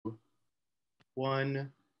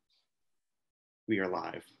one. We are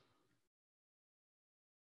live.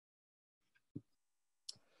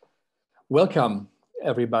 Welcome,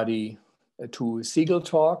 everybody, to Segal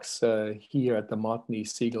Talks here at the Montney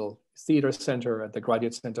Segal Theater Center at the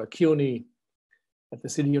Graduate Center CUNY, at the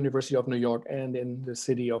City University of New York, and in the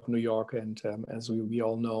city of New York. And as we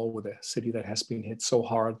all know, the city that has been hit so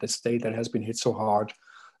hard, the state that has been hit so hard,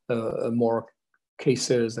 more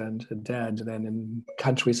cases and dead than in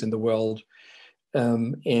countries in the world.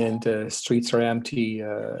 Streets are empty.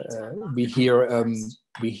 We hear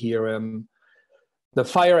the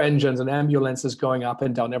fire engines and ambulances going up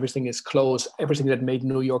and down. Everything is closed. Everything that made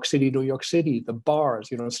New York City, the bars,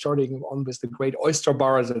 starting on with the great oyster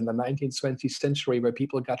bars in the 19th, 20th century, where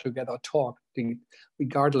people got together, talked,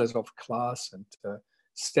 regardless of class and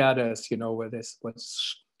status, where this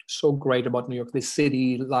what's so great about New York, the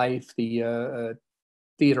city life, the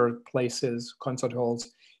theater places, concert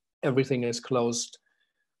halls, everything is closed.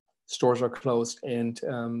 Stores are closed, and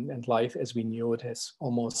life as we knew it has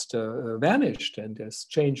almost vanished and has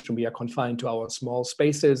changed, and we are confined to our small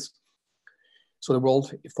spaces. So the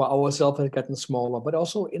world for ourselves has gotten smaller, but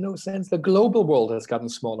also in a sense, the global world has gotten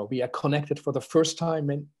smaller. We are connected for the first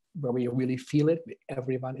time, and where we really feel it.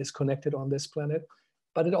 Everyone is connected on this planet,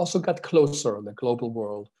 but it also got closer, the global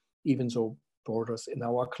world, even though borders in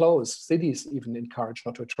our closed. Cities even encourage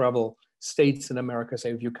not to travel. States in America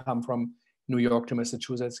say, if you come from New York to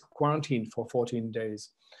Massachusetts, quarantine for 14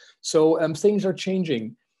 days. So things are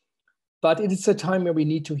changing, but it is a time where we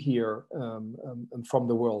need to hear from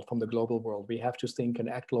the world, from the global world. We have to think and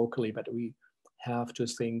act locally, but we have to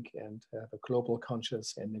think and have a global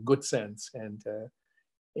conscience in a good sense. And the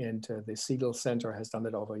Segal Center has done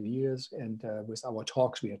it over years. And with our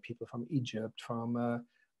talks, we had people from Egypt, from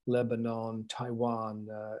Lebanon, Taiwan,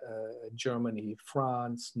 Germany,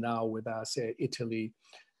 France, now with us, Italy,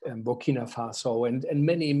 Burkina Faso, and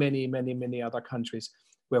many other countries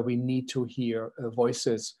where we need to hear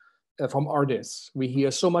voices from artists. We hear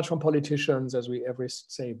so much from politicians, as we ever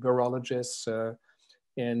say, virologists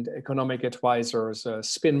and economic advisors,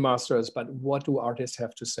 spin masters, but what do artists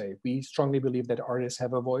have to say? We strongly believe that artists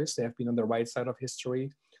have a voice. They have been on the right side of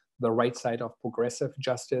history, the right side of progressive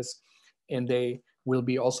justice, and they will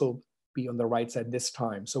also be on the right side this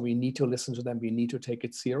time. So we need to listen to them. We need to take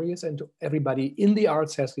it serious. And everybody in the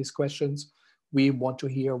arts has these questions. We want to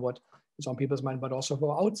hear what is on people's mind, but also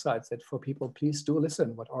for outsides, that for people, please do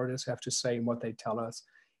listen what artists have to say and what they tell us.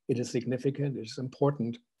 It is significant, it is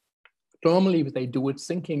important. Normally they do it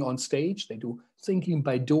thinking on stage. They do thinking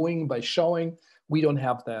by doing, by showing. We don't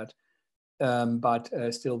have that. But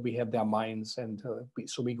still we have their minds, and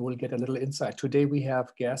so we will get a little insight. Today we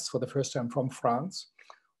have guests for the first time from France,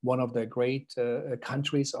 one of the great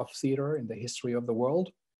countries of theater in the history of the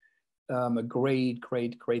world, a great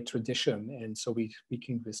tradition. And so we're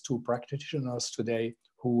speaking with two practitioners today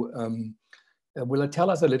who will tell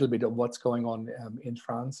us a little bit of what's going on in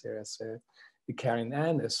France. There's Keren,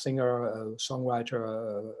 a singer, a songwriter,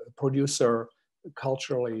 a producer,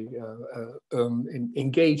 culturally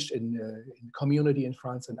engaged in community in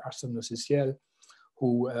France, and Arsène Nauzyciel,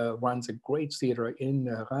 who runs a great theater in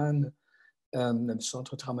Rennes,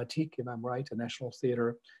 Centre Dramatique, if I'm right, a national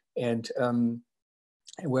theater, and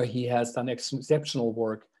where he has done exceptional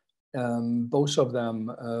work. Both of them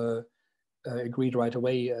agreed right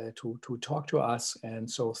away to talk to us, and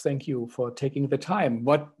so thank you for taking the time.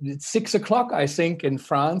 It's 6 o'clock, I think, in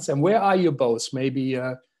France, and where are you both? Maybe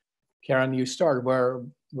Keren, you start. Where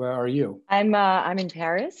are you? I'm in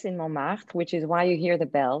Paris, in Montmartre, which is why you hear the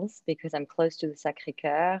bells, because I'm close to the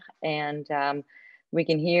Sacré-Cœur, and we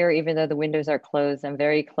can hear, even though the windows are closed, I'm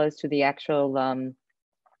very close to the actual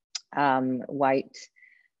white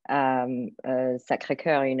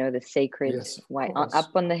Sacré-Cœur, the sacred, yes, white,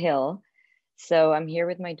 up on the hill. So I'm here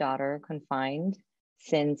with my daughter, confined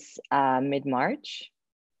since mid-March.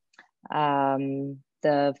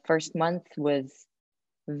 The first month was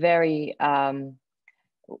very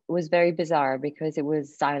bizarre because it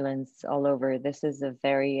was silence all over. This is a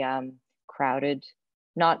very crowded,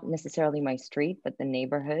 not necessarily my street, but the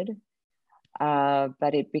neighborhood.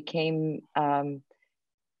 But it became,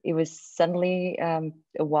 it was suddenly a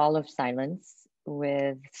wall of silence,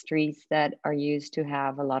 with streets that are used to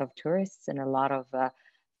have a lot of tourists and a lot of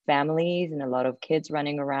families and a lot of kids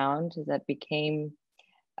running around, that became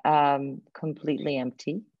completely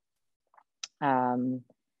empty.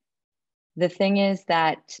 The thing is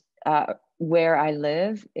that where I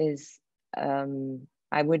live is,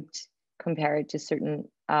 I would compare it to certain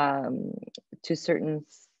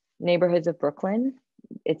neighborhoods of Brooklyn.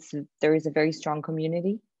 There is a very strong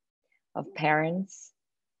community of parents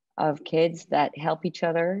of kids that help each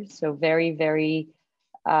other. So very, very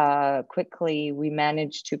quickly, we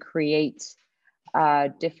managed to create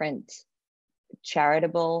different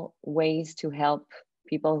charitable ways to help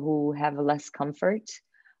people who have less comfort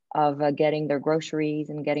of getting their groceries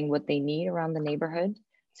and getting what they need around the neighborhood.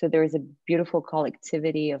 So there is a beautiful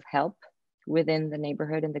collectivity of help within the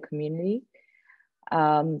neighborhood and the community.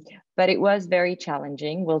 But it was very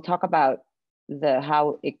challenging. We'll talk about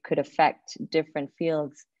how it could affect different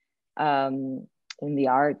fields in the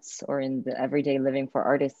arts or in the everyday living for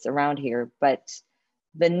artists around here. But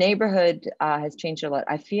the neighborhood has changed a lot.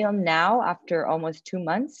 I feel now, after almost 2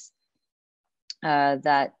 months,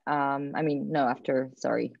 that after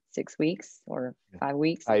 6 weeks or 5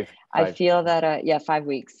 weeks. I feel that 5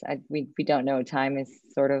 weeks. We don't know. Time is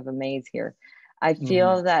sort of a maze here. I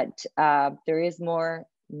feel that there is more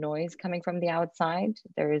noise coming from the outside.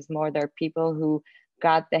 There are people who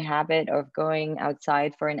got the habit of going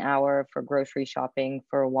outside for an hour for grocery shopping,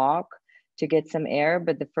 for a walk, to get some air,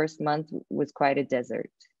 but the first month was quite a desert.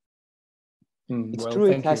 It's true,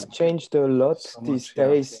 it has changed a lot these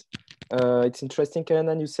days. It's interesting,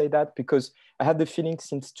 Keren, you say that, because I had the feeling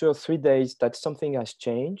since 2 or 3 days that something has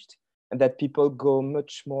changed and that people go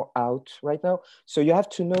much more out right now. So you have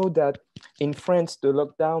to know that in France, the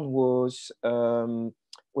lockdown was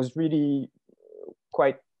really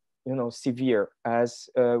quite severe, as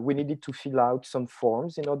we needed to fill out some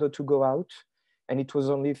forms in order to go out. And it was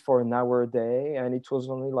only for an hour a day, and it was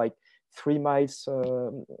only like 3 miles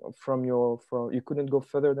you couldn't go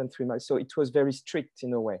further than 3 miles. So it was very strict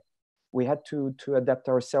in a way. We had to adapt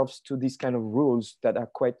ourselves to these kind of rules that are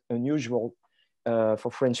quite unusual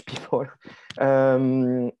for French people.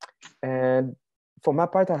 And for my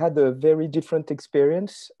part, I had a very different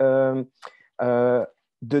experience. The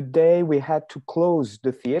day we had to close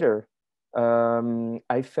the theater,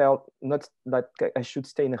 I felt not that I should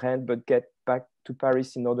stay in Rennes, but get back to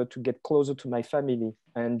Paris in order to get closer to my family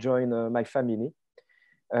and join my family.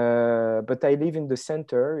 But I live in the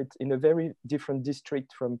center. It's in a very different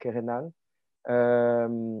district from Kerenan.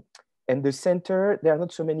 And the center, there are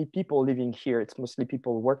not so many people living here. It's mostly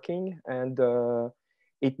people working. And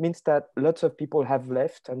it means that lots of people have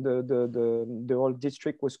left, and the whole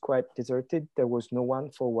district was quite deserted. There was no one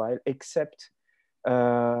for a while, except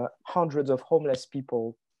hundreds of homeless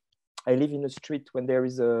people. I live in a street when there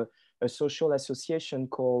is a social association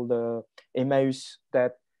called Emmaus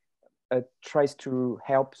that tries to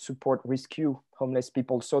help, support, rescue homeless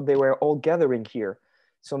people. So they were all gathering here.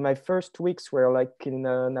 So my first weeks were like in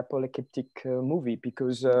an apocalyptic movie,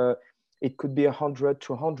 because it could be 100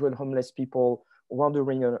 to 100 homeless people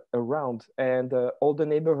wandering around, and all the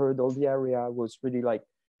neighborhood, all the area was really like,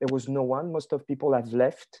 there was no one. Most of people have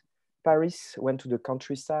left Paris, went to the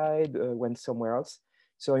countryside, went somewhere else.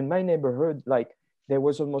 So in my neighborhood, like, there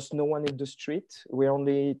was almost no one in the street. We're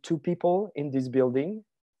only 2 people in this building,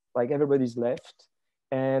 like everybody's left.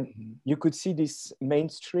 And you could see this main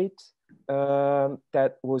street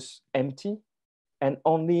that was empty, and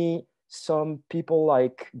only some people,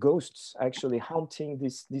 like ghosts, actually haunting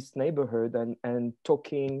this neighborhood and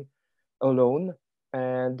talking alone.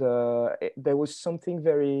 And there was something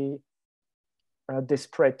very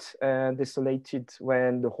desperate and desolated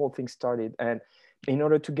when the whole thing started. And in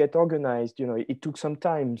order to get organized, it took some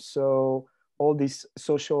time. So all this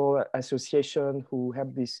social association who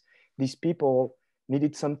have these people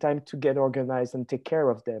needed some time to get organized and take care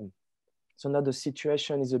of them. So now the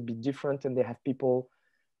situation is a bit different, and they have people,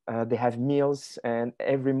 they have meals, and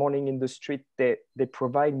every morning in the street, they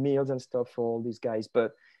provide meals and stuff for all these guys.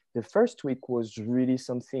 But the first week was really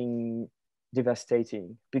something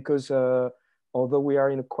devastating, because although we are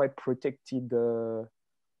in a quite protected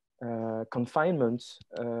confinement,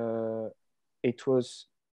 it was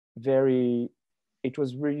very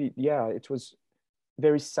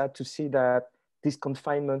sad to see that this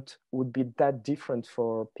confinement would be that different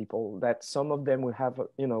for people, that some of them will have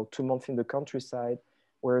 2 months in the countryside,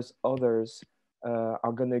 whereas others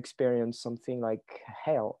are going to experience something like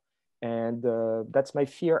hell. And that's my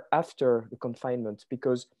fear after the confinement,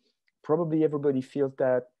 because probably everybody feels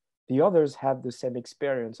that the others have the same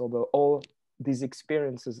experience, although all these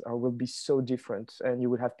experiences will be so different. And you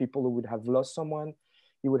would have people who would have lost someone.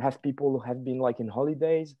 You would have people who have been like in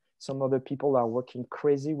holidays. Some other people are working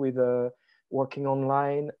crazy with working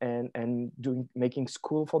online and making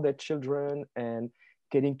school for their children and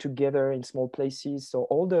getting together in small places. So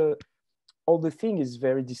all the thing is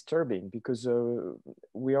very disturbing, because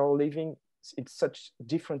we are living in such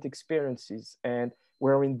different experiences, and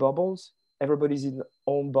we're in bubbles. Everybody's in their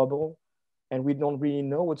own bubble, and we don't really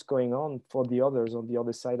know what's going on for the others on the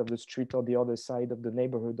other side of the street, or the other side of the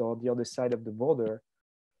neighborhood, or the other side of the border.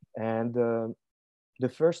 And the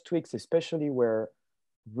first weeks especially were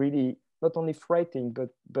really not only frightening,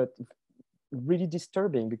 but really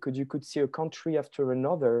disturbing, because you could see a country after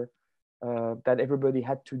another that everybody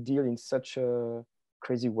had to deal in such a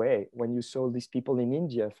crazy way. When you saw these people in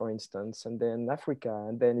India, for instance, and then Africa,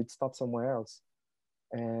 and then it starts somewhere else.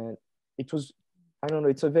 And it was, I don't know,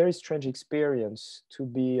 it's a very strange experience to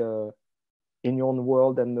be in your own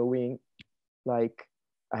world and knowing, like,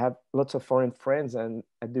 I have lots of foreign friends, and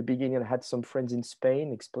at the beginning I had some friends in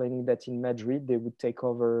Spain explaining that in Madrid they would take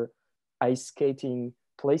over ice skating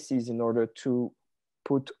places in order to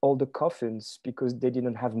put all the coffins because they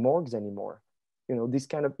didn't have morgues anymore. You know, these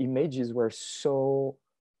kind of images were so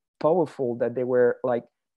powerful that they were like,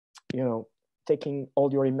 you know, taking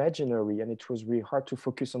all your imaginary, and it was really hard to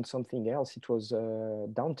focus on something else. It was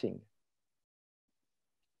daunting.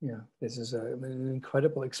 Yeah, this is an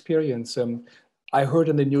incredible experience. I heard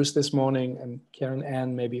in the news this morning, and Karen,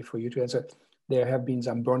 Anne, maybe for you to answer, there have been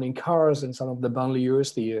some burning cars in some of the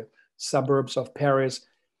banlieues, the suburbs of Paris.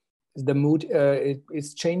 The mood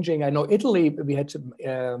is changing. I know Italy, we had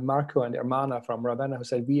Marco and Ermana from Ravenna who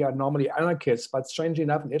said, we are normally anarchists, but strangely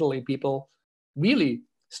enough, in Italy, people really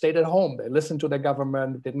stayed at home. They listened to the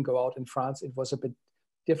government, didn't go out. In France, it was a bit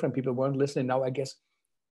different. People weren't listening. Now, I guess,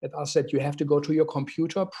 at us said, you have to go to your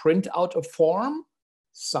computer, print out a form,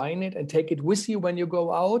 sign it, and take it with you when you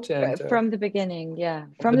go out. And from the beginning, yeah.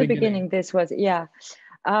 From the beginning, this was, yeah.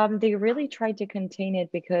 They really tried to contain it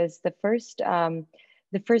because the first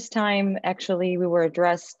time actually we were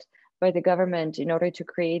addressed by the government in order to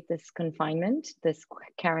create this confinement, this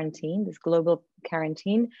quarantine, this global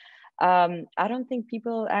quarantine. I don't think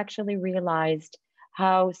people actually realized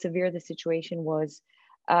how severe the situation was.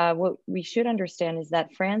 What we should understand is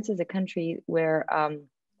that France is a country where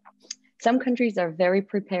some countries are very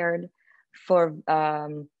prepared for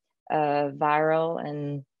viral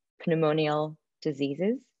and pneumonial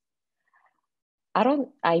diseases.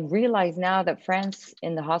 I realize now that France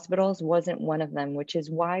in the hospitals wasn't one of them, which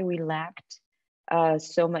is why we lacked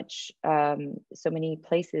so many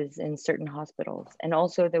places in certain hospitals. And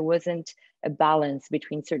also there wasn't a balance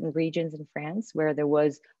between certain regions in France where there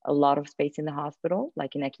was a lot of space in the hospital,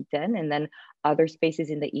 like in Aquitaine, and then other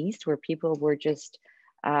spaces in the East where people were just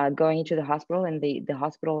going into the hospital and the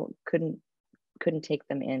hospital couldn't take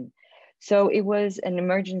them in. So it was an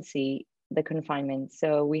emergency, the confinement.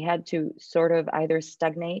 So we had to sort of either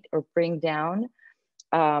stagnate or bring down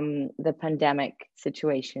the pandemic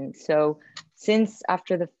situation. So since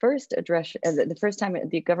after the first address, the first time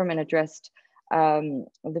the government addressed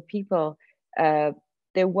the people,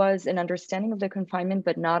 there was an understanding of the confinement,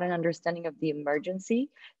 but not an understanding of the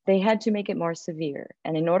emergency. They had to make it more severe.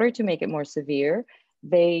 And in order to make it more severe,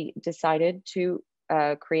 they decided to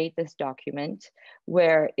create this document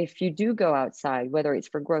where if you do go outside, whether it's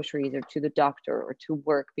for groceries or to the doctor or to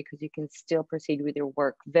work, because you can still proceed with your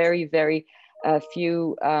work, very, very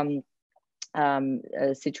few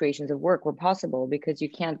situations of work were possible because you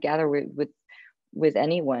can't gather with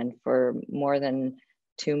anyone for more than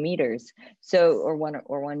 2 meters, so or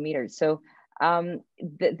 1 meter. So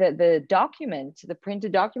the document, the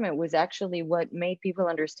printed document, was actually what made people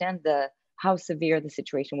understand how severe the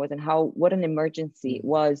situation was and what an emergency it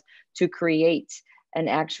was to create an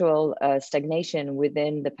actual stagnation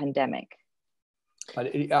within the pandemic.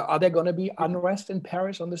 But are there going to be unrest in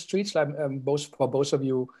Paris on the streets? Like for both of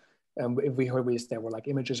you, if we heard there were like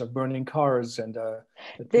images of burning cars and.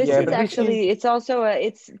 This is actually, it's also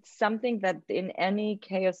it's something that in any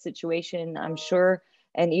chaos situation, I'm sure,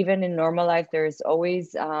 and even in normal life, there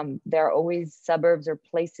are always suburbs or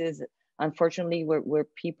places, unfortunately, where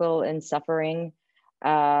people in suffering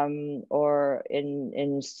or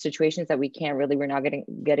in situations that we're not going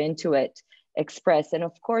to get into it, express. And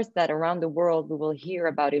of course that around the world, we will hear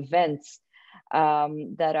about events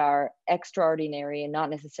that are extraordinary and not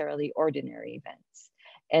necessarily ordinary events.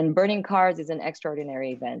 And burning cars is an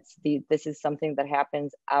extraordinary event. This is something that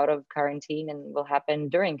happens out of quarantine and will happen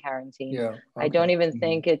during quarantine. Yeah, okay. I don't even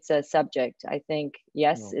think it's a subject. I think,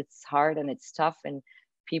 yes, it's hard and it's tough and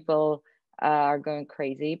people are going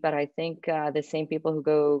crazy, but I think the same people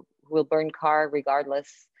who will burn car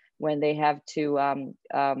regardless when they have to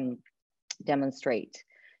demonstrate.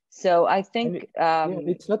 So I think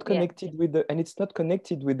it's not connected with the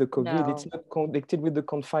COVID. No. It's not connected with the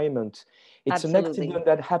confinement. It's an accident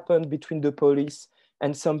that happened between the police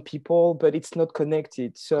and some people, but it's not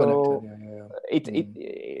connected. So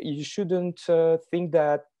you shouldn't think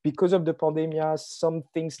that because of the pandemic, some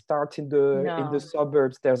things start in the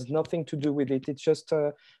suburbs. There's nothing to do with it. It's just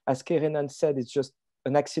as Keren said, it's just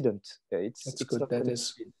an accident. It's good. That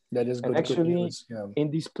is good. And actually,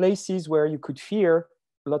 in these places where you could hear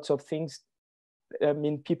lots of things. I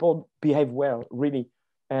mean, people behave well, really,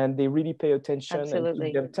 and they really pay attention. Absolutely. And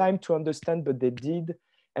took their time to understand, but they did,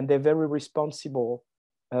 and they're very responsible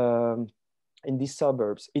in these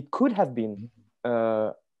suburbs. It could have been,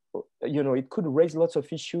 it could raise lots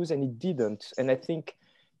of issues, and it didn't. And I think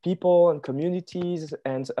people and communities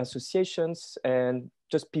and associations and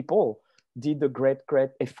just people did a great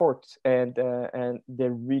effort, and they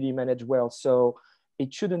really managed well. So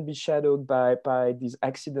it shouldn't be shadowed by these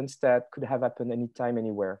accidents that could have happened anytime,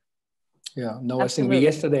 anywhere. Yeah, no, Absolutely. I think we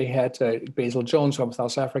yesterday had Basil Jones from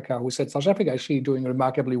South Africa, who said South Africa is actually doing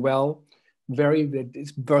remarkably well,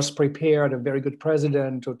 it's burst prepared, a very good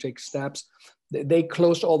president to take steps. They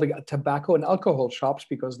closed all the tobacco and alcohol shops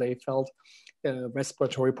because they felt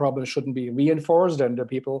respiratory problems shouldn't be reinforced, and the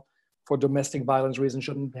people for domestic violence reasons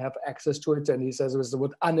shouldn't have access to it. And he says it was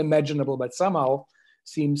unimaginable, but somehow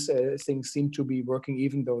things seem to be working,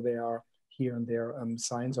 even though there are here and there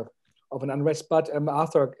signs of an unrest. But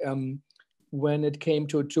Arthur, when it came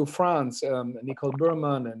to France, Nicole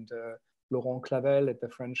Berman and Laurent Clavel at the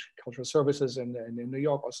French Cultural Services in New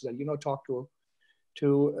York also said, talk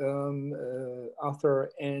to Arthur.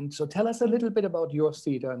 And so tell us a little bit about your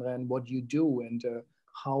theater in Rennes, what you do, and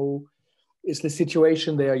how is the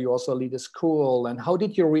situation there? You also lead a school, and how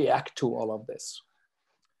did you react to all of this?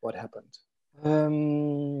 What happened?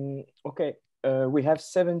 Okay, we have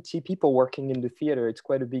 70 people working in the theater. It's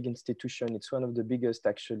quite a big institution. It's one of the biggest,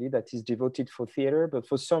 actually, that is devoted for theater. But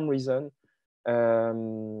for some reason,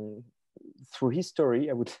 through history,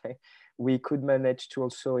 I would say, we could manage to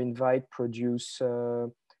also produce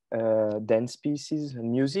dance pieces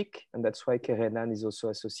and music. And that's why Keren is also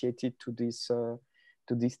associated to this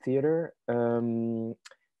theater. And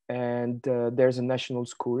there's a national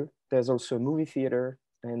school. There's also a movie theater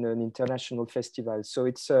and an international festival. So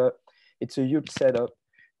it's a huge setup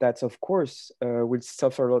that, of course, will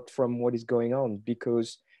suffer a lot from what is going on,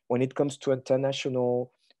 because when it comes to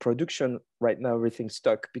international production, right now everything's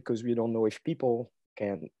stuck because we don't know if people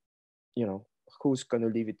can, who's going to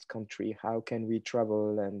leave its country, how can we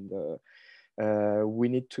travel, and we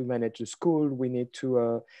need to manage the school. We need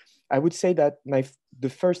to, I would say that the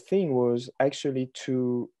first thing was actually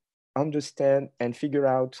to understand and figure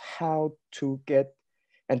out how to get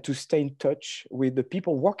and to stay in touch with the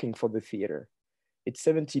people working for the theater. It's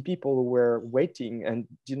 70 people who were waiting and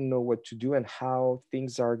didn't know what to do and how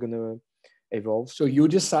things are going to evolve. So you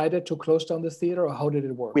decided to close down the theater, or how did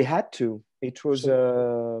it work? We had to. It was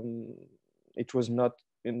not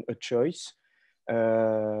a choice.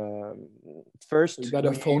 First, so you got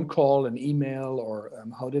a phone call, an email, or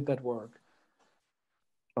how did that work?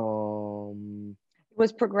 It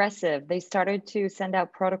was progressive. They started to send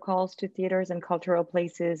out protocols to theaters and cultural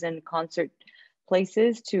places and concert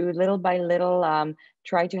places to little by little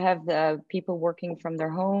try to have the people working from their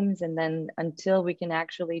homes, and then until we can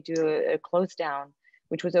actually do a close down,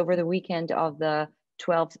 which was over the weekend of the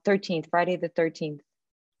 13th, Friday the 13th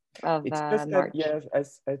of March. Yes,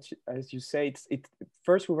 as you say,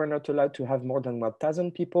 first we were not allowed to have more than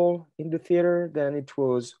 1,000 people in the theater. Then it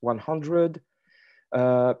was 100.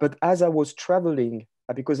 But as I was traveling,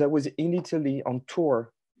 because I was in Italy on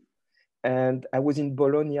tour, and I was in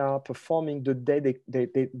Bologna performing the day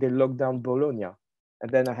they locked down Bologna,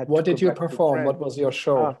 and then I had. What did you perform? What was your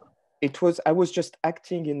show? I was just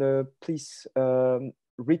acting in a piece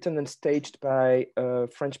written and staged by a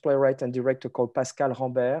French playwright and director called Pascal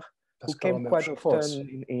Rambert, who came quite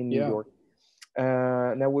often in New York.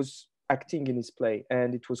 And I was acting in his play,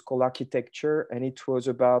 and it was called Architecture, and it was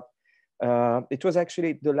about. It was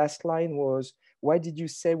actually, the last line was, why did you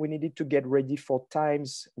say we needed to get ready for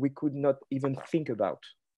times we could not even think about?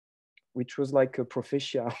 Which was like a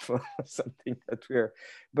prophetia for something that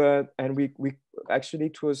we actually,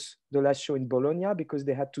 it was the last show in Bologna because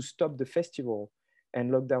they had to stop the festival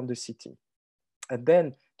and lock down the city. And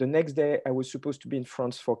then the next day I was supposed to be in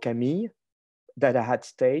France for Camille, that I had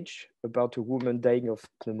staged, about a woman dying of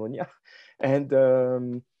pneumonia. And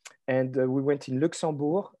we went in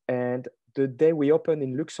Luxembourg, and the day we opened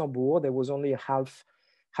in Luxembourg, there was only half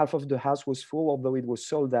of the house was full, although it was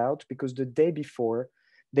sold out, because the day before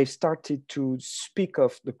they started to speak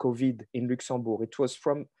of the COVID in Luxembourg. It was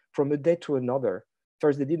from a day to another.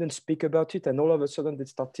 First, they didn't speak about it, and all of a sudden they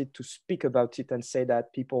started to speak about it and say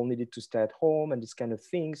that people needed to stay at home and these kind of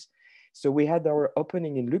things. So we had our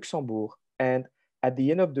opening in Luxembourg, and at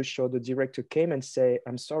the end of the show, the director came and said,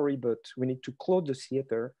 "I'm sorry, but we need to close the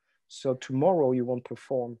theater. So tomorrow you won't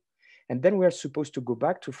perform." And then we are supposed to go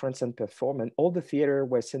back to France and perform. And all the theater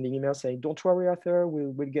were sending emails saying, "Don't worry, Arthur,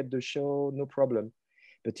 we'll get the show, no problem."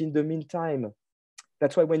 But in the meantime,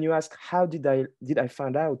 that's why when you ask, how did I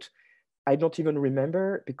find out? I don't even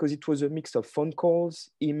remember, because it was a mix of phone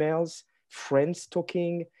calls, emails, friends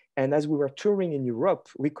talking. And as we were touring in Europe,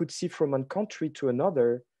 we could see from one country to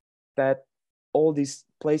another that all these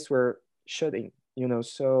places were shutting,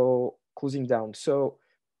 so closing down. So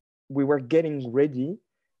we were getting ready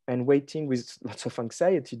and waiting with lots of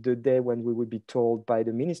anxiety the day when we would be told by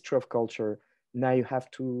the Ministry of Culture, now you have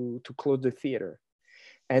to close the theater.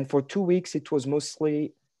 And for 2 weeks, it was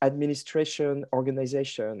mostly administration,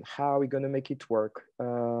 organization. How are we going to make it work?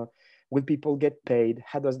 Will people get paid?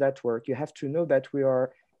 How does that work? You have to know that we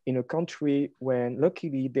are in a country when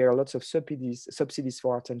luckily there are lots of subsidies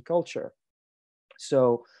for art and culture.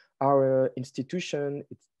 So our institution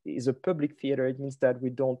is a public theater. It means that we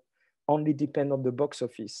don't only depend on the box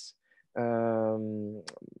office.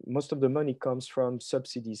 Most of the money comes from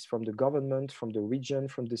subsidies from the government, from the region,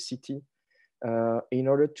 from the city, in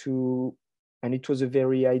order to, and it was a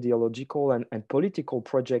very ideological and political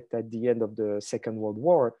project at the end of the Second World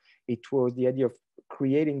War. It was the idea of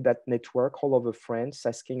creating that network all over France,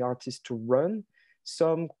 asking artists to run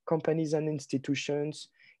some companies and institutions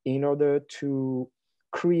in order to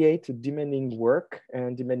create a demanding work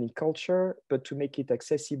and demanding culture, but to make it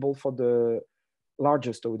accessible for the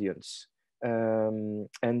largest audience.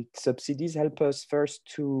 And subsidies help us first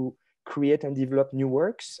to create and develop new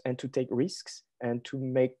works and to take risks and to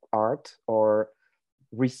make art or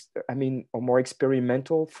more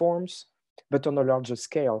experimental forms, but on a larger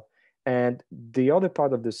scale. And the other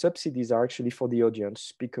part of the subsidies are actually for the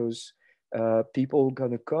audience, because people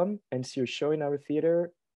gonna come and see a show in our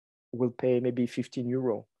theater will pay maybe 15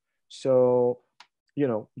 euro. So,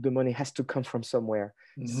 the money has to come from somewhere.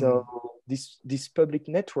 Mm-hmm. So this public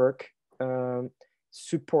network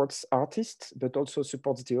supports artists, but also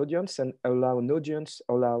supports the audience and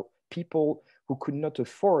allow people who could not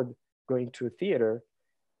afford going to a theater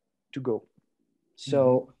to go.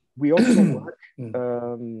 So we also work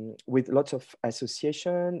with lots of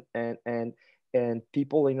association and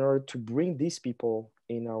people in order to bring these people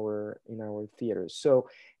in our theaters. So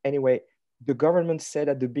anyway, the government said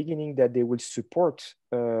at the beginning that they would support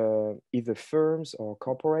either firms or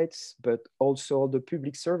corporates, but also the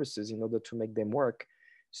public services in order to make them work.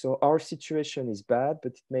 So our situation is bad,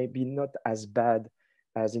 but it may be not as bad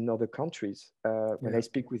as in other countries. When I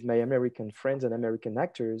speak with my American friends and American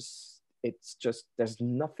actors, it's just, there's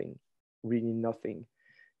nothing, really nothing.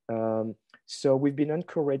 So we've been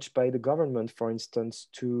encouraged by the government, for instance,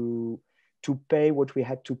 to pay what we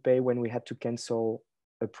had to pay when we had to cancel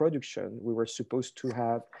a production. We were supposed to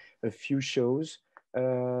have a few shows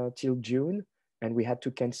till June, and we had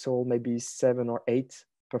to cancel maybe 7 or 8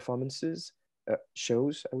 performances,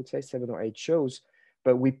 shows, I would say 7 or 8 shows,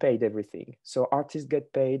 but we paid everything. So artists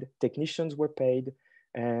get paid, technicians were paid,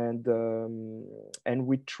 and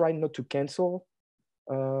we tried not to cancel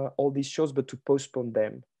all these shows, but to postpone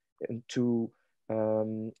them. And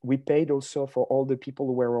we paid also for all the people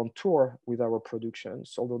who were on tour with our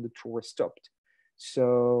productions, although the tour was stopped.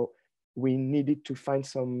 So we needed to find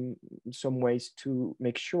some ways to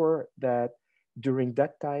make sure that during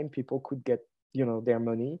that time people could get their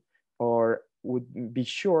money, or would be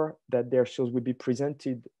sure that their shows would be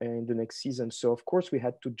presented in the next season. So of course we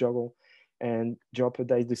had to juggle and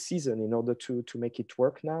jeopardize the season in order to make it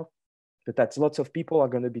work now. But that's, lots of people are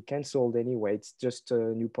going to be canceled anyway. It's just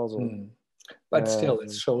a new puzzle. But still,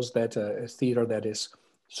 it shows that a theater that is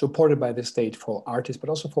supported by the state for artists, but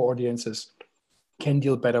also for audiences, can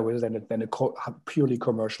deal better with it than a purely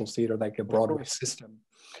commercial theater like a Broadway system.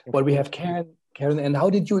 But we have Keren, and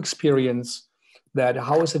how did you experience that?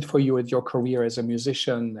 How is it for you with your career as a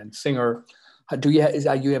musician and singer? Do you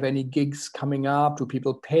have any gigs coming up? Do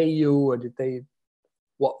people pay you, or did they?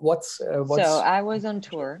 What's? So I was on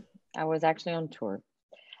tour. I was actually on tour.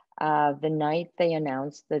 The night they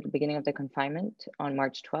announced the beginning of the confinement on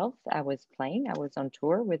March 12th, I was playing. I was on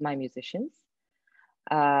tour with my musicians.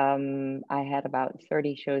 I had about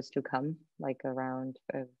 30 shows to come, like around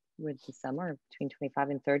with the summer, between 25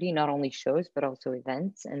 and 30, not only shows, but also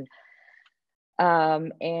events. And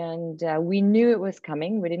we knew it was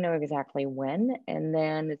coming. We didn't know exactly when. And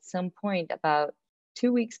then at some point, about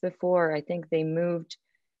 2 weeks before, I think they moved.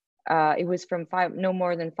 It was from no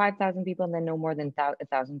more than 5,000 people, and then no more than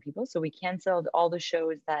 1,000 people. So we canceled all the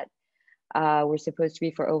shows that were supposed to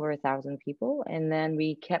be for over 1,000 people. And then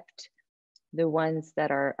we kept the ones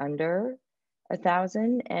that are under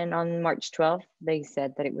 1,000. And on March 12th, they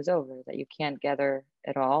said that it was over, that you can't gather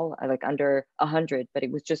at all, like under 100, but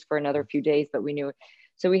it was just for another few days, but we knew it.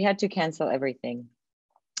 So we had to cancel everything.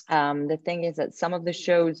 The thing is that some of the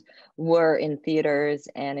shows were in theaters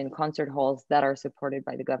and in concert halls that are supported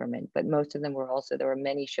by the government, but most of them were also, there were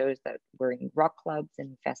many shows that were in rock clubs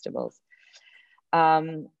and festivals.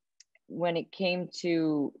 when it came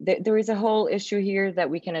to, there is a whole issue here that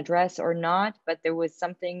we can address or not, but there was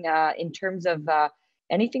something in terms of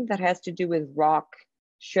anything that has to do with rock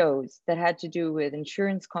shows, that had to do with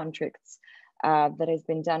insurance contracts that has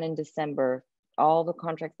been done in December, all the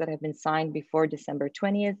contracts that have been signed before December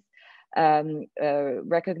 20th,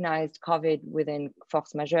 recognized COVID within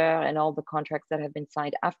force majeure, and all the contracts that have been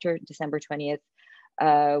signed after December 20th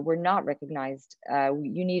were not recognized.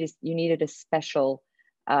 You needed a special,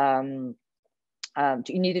 you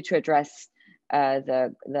needed to address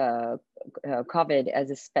the COVID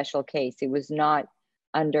as a special case. It was not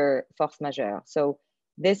under force majeure. So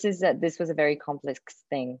this was a very complex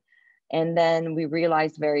thing. And then we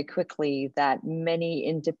realized very quickly that many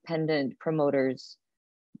independent promoters,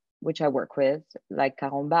 which I work with, like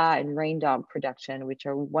Caramba and Rain Dog Production, which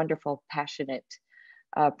are wonderful, passionate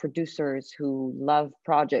producers who love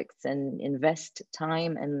projects and invest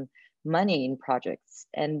time and money in projects.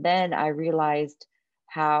 And then I realized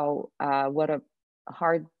how, what a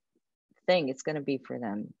hard thing it's gonna be for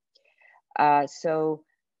them. So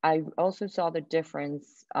I also saw the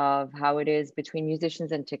difference of how it is between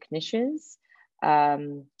musicians and technicians.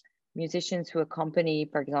 Musicians who accompany,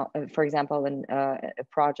 for example, in a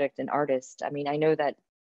project, an artist. I mean, I know that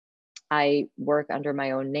I work under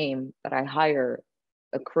my own name, but I hire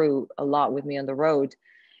a crew a lot with me on the road.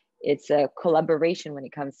 It's a collaboration when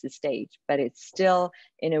it comes to stage, but it's still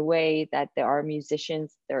in a way that there are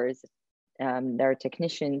musicians, there are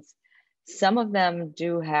technicians. Some of them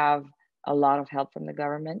do have a lot of help from the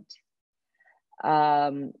government.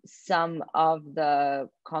 Some of the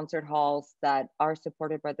concert halls that are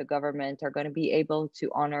supported by the government are going to be able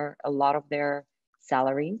to honor a lot of their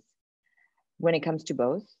salaries when it comes to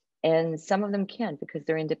both. And some of them can't because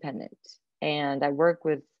they're independent. And I work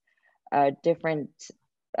with different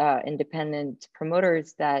independent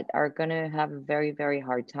promoters that are going to have a very, very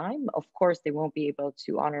hard time. Of course, they won't be able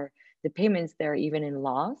to honor the payments there, even in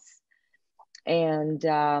loss. And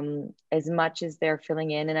as much as they're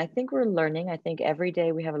filling in, and I think we're learning, I think every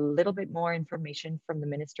day we have a little bit more information from the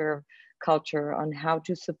Minister of Culture on how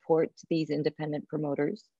to support these independent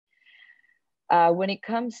promoters. When it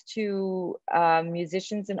comes to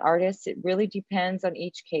musicians and artists, it really depends on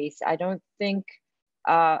each case. I don't think,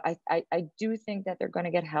 I do think that they're going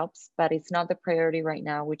to get helps, but it's not the priority right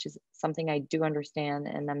now, which is something I do understand,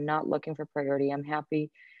 and I'm not looking for priority. I'm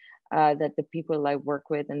happy that the people I work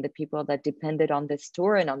with and the people that depended on this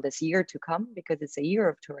tour and on this year to come, because it's a year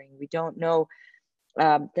of touring. We don't know,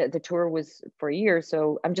 the tour was for a year.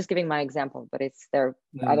 So I'm just giving my example, but there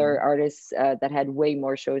are other artists that had way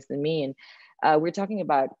more shows than me. And we're talking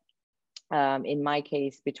about, in my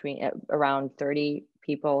case, between around 30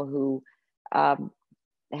 people who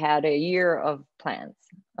had a year of plans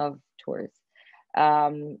of tours.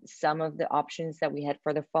 Some of the options that we had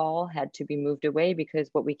for the fall had to be moved away because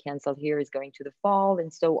what we canceled here is going to the fall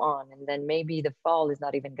and so on. And then maybe the fall is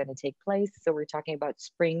not even going to take place. So we're talking about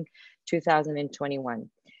spring 2021.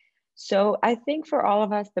 So I think for all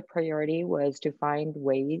of us, the priority was to find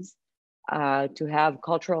ways to have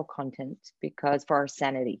cultural content, because for our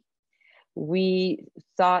sanity, we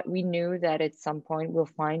knew that at some point we'll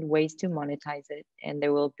find ways to monetize it, and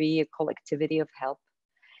there will be a collectivity of help.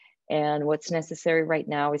 And what's necessary right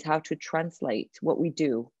now is how to translate what we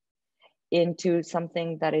do into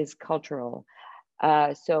something that is cultural.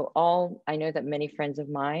 I know that many friends of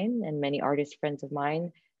mine and many artist friends of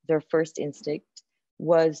mine, their first instinct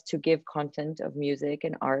was to give content of music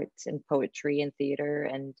and arts and poetry and theater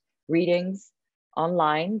and readings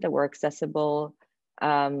online that were accessible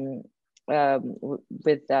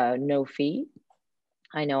with no fee.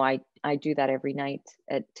 I know I do that every night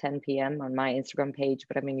at 10 p.m. on my Instagram page,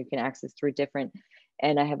 but I mean, you can access through different,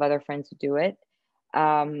 and I have other friends who do it.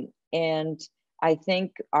 And I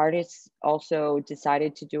think artists also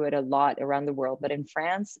decided to do it a lot around the world. But in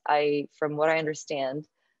France, from what I understand,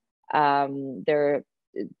 they're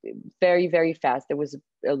very, very fast. There was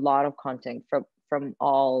a lot of content from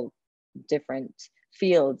all different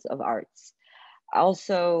fields of arts.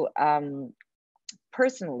 Also,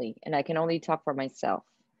 personally, and I can only talk for myself,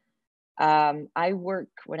 I work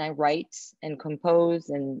when I write and compose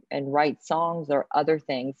and write songs or other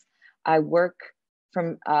things. I work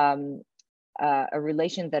from a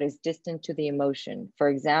relation that is distant to the emotion. For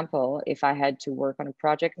example, if I had to work on a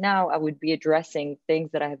project now, I would be addressing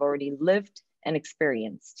things that I have already lived and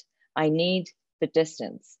experienced. I need the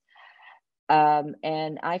distance.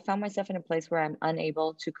 And I found myself in a place where I'm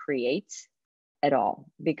unable to create at all,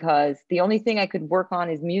 because the only thing I could work on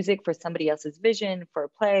is music for somebody else's vision, for a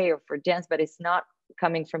play or for dance, but it's not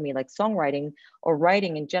coming from me. Like songwriting or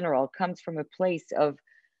writing in general comes from a place of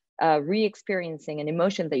re-experiencing an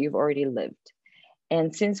emotion that you've already lived.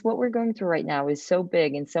 And since what we're going through right now is so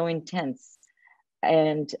big and so intense,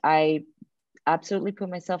 and I absolutely put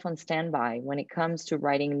myself on standby when it comes to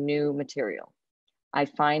writing new material. I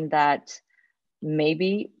find that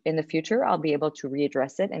maybe in the future, I'll be able to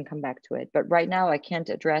readdress it and come back to it. But right now I can't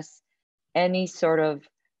address any sort of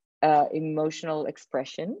emotional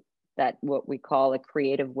expression, that what we call a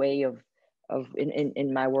creative way of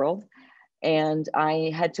in my world. And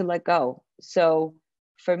I had to let go. So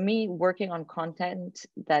for me, working on content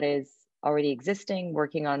that is already existing,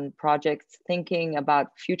 working on projects, thinking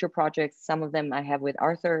about future projects, some of them I have with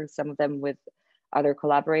Arthur, some of them with other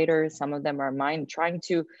collaborators, some of them are mine, trying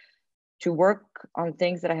to work on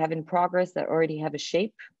things that I have in progress that already have a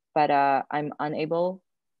shape, but I'm unable,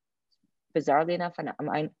 bizarrely enough, and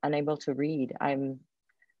I'm unable to read. I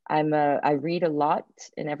read a lot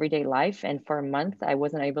in everyday life, and for a month I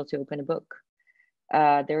wasn't able to open a book.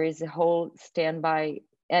 There is a whole standby,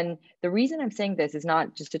 and the reason I'm saying this is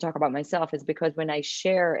not just to talk about myself, is because when I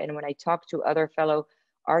share and when I talk to other fellow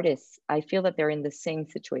artists, I feel that they're in the same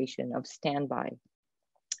situation of standby.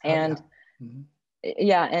 And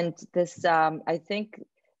yeah, and this, I think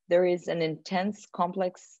there is an intense,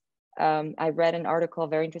 complex, I read an article, a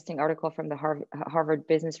very interesting article from the Harvard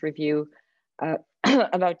Business Review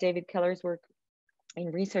about David Keller's work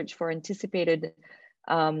in research for anticipated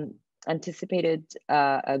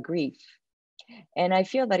grief. And I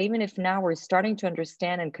feel that even if now we're starting to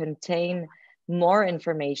understand and contain more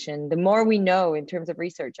information, the more we know in terms of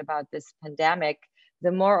research about this pandemic,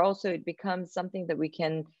 the more also it becomes something that we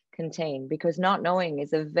can contain, because not knowing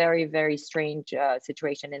is a very, very strange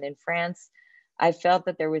situation. And in France, I felt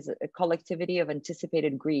that there was a collectivity of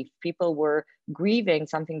anticipated grief. People were grieving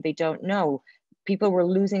something they don't know. People were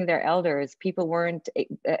losing their elders. People weren't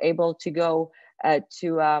able to go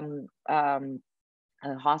to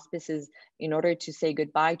hospices in order to say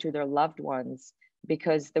goodbye to their loved ones,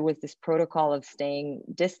 because there was this protocol of staying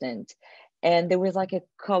distant. And there was like a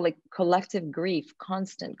collective grief,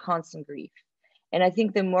 constant grief. And I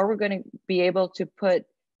think the more we're going to be able to put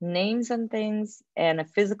names on things and a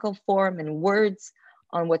physical form and words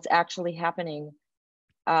on what's actually happening,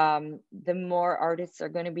 the more artists are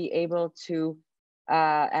going to be able to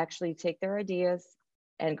actually take their ideas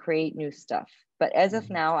and create new stuff. But as of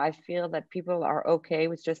now, I feel that people are okay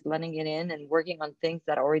with just letting it in and working on things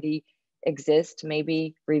that already exist,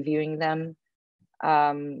 maybe reviewing them,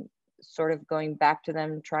 sort of going back to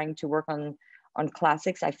them, trying to work on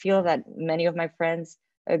classics. I feel that many of my friends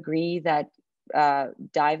agree that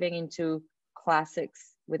diving into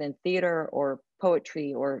classics within theater or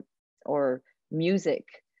poetry or music,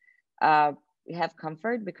 have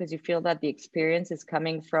comfort, because you feel that the experience is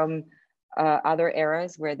coming from other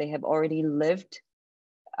eras where they have already lived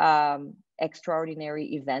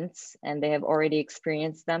extraordinary events and they have already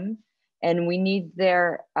experienced them. And we need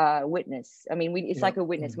their witness. I mean, it's like a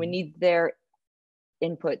witness. We need their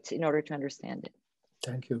input in order to understand it.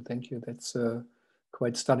 Thank you. That's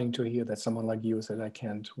quite stunning to hear that someone like you said, I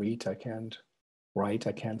can't read, I can't write,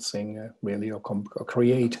 I can't sing really, or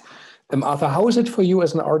create. Arthur, how is it for you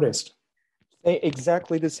as an artist?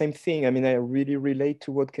 Exactly the same thing. I mean, I really relate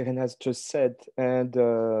to what Keren has just said. And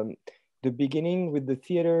the beginning with the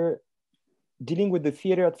theater, dealing with the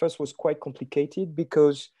theater at first was quite complicated,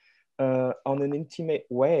 because on an intimate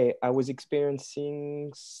way, I was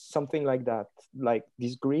experiencing something like that, like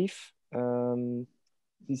this grief,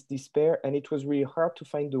 this despair. And it was really hard to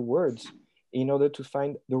find the words in order to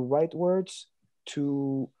find the right words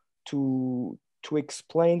to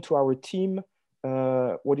explain to our team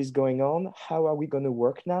what is going on, how are we going to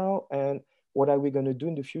work now, and what are we going to do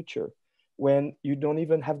in the future. When you don't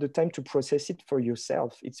even have the time to process it for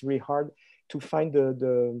yourself, it's really hard to find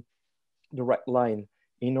the right line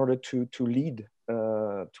in order to lead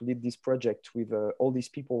this project with all these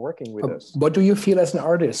people working with us. What do you feel as an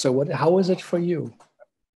artist? So how is it for you?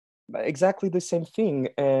 Exactly the same thing.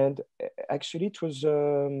 And actually it was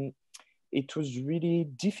really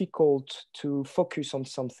difficult to focus on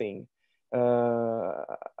something. I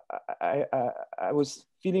was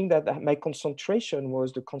feeling that my concentration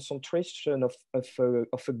was the concentration of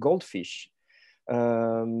a goldfish,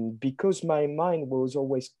 because my mind was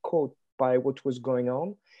always caught by what was going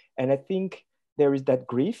on. And I think there is that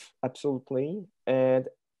grief, absolutely. And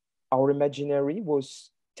our imaginary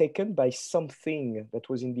was taken by something that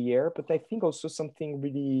was in the air, but I think also something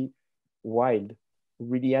really wild,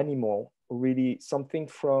 really animal, really something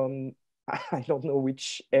from, I don't know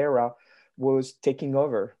which era, was taking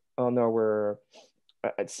over on our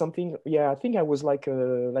something. Yeah, I think I was like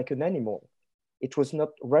an animal, it was not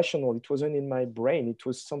rational. It wasn't in my brain. It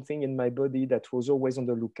was something in my body that was always on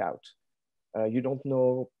the lookout. You don't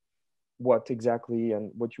know what exactly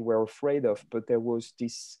and what you were afraid of, but there was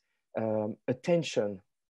this attention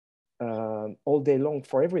all day long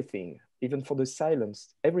for everything, even for the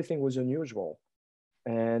silence. Everything was unusual.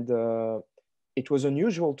 And it was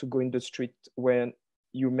unusual to go in the street when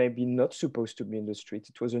you may be not supposed to be in the street.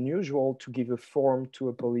 It was unusual to give a form to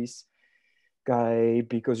a police guy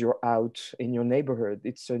because you're out in your neighborhood.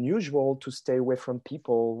 It's unusual to stay away from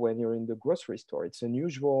people when you're in the grocery store. It's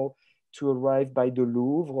unusual to arrive by the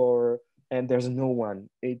Louvre and there's no one.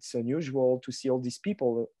 It's unusual to see all these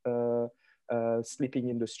people sleeping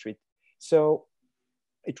in the street. So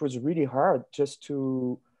it was really hard just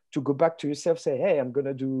to go back to yourself, say, hey, I'm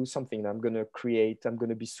gonna do something. I'm gonna create, I'm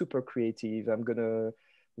gonna be super creative. I'm gonna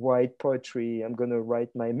write poetry. I'm gonna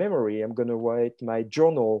write my memory. I'm gonna write my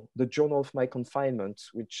journal, the journal of my confinement,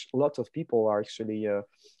 which a lot of people are actually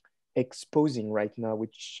exposing right now,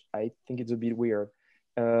 which I think is a bit weird.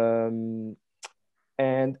 And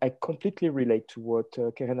I completely relate to what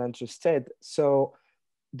Keren just said. So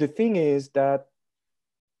the thing is that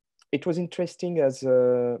it was interesting as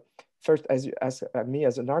first as me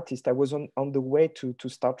as an artist, I was on the way to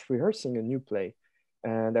start rehearsing a new play,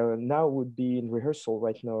 and I now would be in rehearsal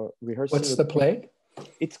right now. Rehearsing. What's the play?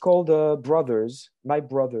 It's called Brothers, My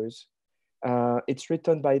Brothers. It's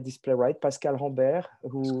written by this playwright Pascal Rambert,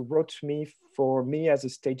 who wrote for me as a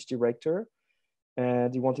stage director,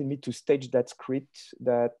 and he wanted me to stage that script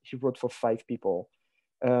that he wrote for 5 people.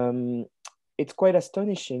 It's quite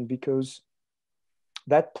astonishing because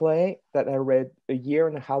that play that I read a year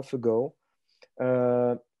and a half ago,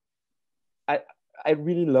 I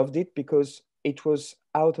really loved it because it was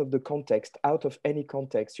out of the context, out of any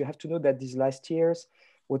context. You have to know that these last years,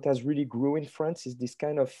 what has really grew in France is this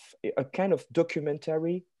kind of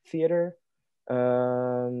documentary theater,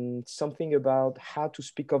 something about how to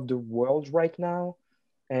speak of the world right now,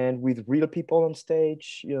 and with real people on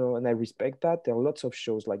stage, and I respect that. There are lots of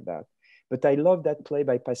shows like that. But I love that play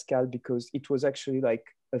by Pascal because it was actually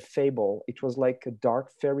like a fable. It was like a dark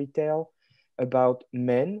fairy tale about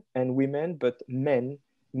men and women, but men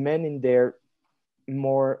in their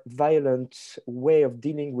more violent way of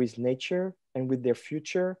dealing with nature and with their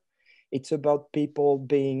future. It's about people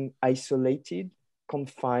being isolated,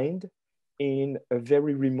 confined in a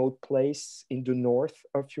very remote place in the north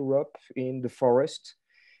of Europe, in the forest,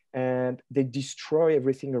 and they destroy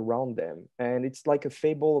everything around them. And it's like a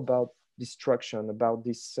fable about destruction, about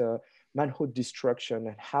this manhood destruction,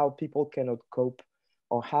 and how people cannot cope,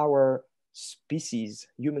 or how our species,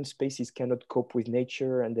 human species, cannot cope with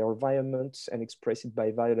nature and their environment and express it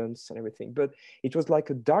by violence and everything. But it was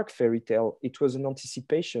like a dark fairy tale. It was an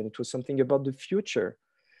anticipation. It was something about the future.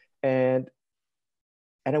 And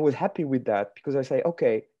I was happy with that because I say,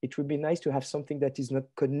 okay, it would be nice to have something that is not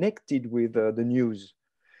connected with the news.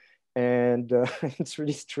 And it's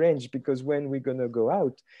really strange because when we're going to go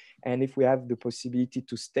out and if we have the possibility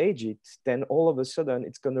to stage it, then all of a sudden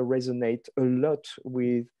it's going to resonate a lot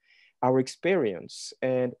with our experience.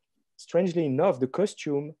 And strangely enough, the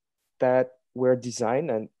costume that were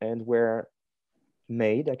designed and were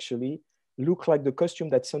made actually look like the costume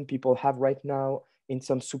that some people have right now in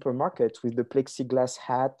some supermarkets with the plexiglass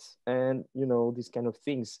hat and, these kind of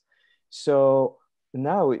things. So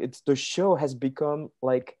now the show has become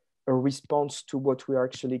like a response to what we are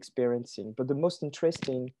actually experiencing. But the most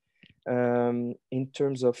interesting in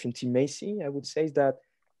terms of intimacy, I would say, is that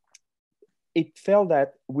it felt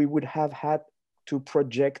that we would have had to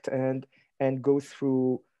project and go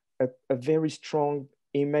through a very strong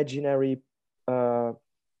imaginary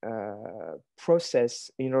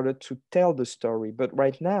process in order to tell the story. But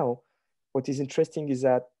right now, what is interesting is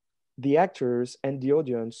that the actors and the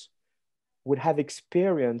audience would have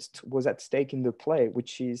experienced was at stake in the play,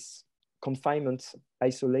 which is confinement,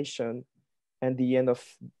 isolation, and the end of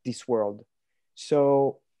this world.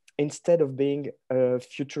 So instead of being a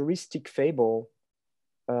futuristic fable,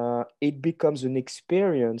 it becomes an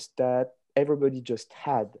experience that everybody just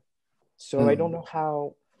had. So I don't know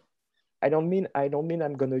how, I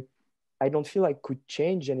don't feel I could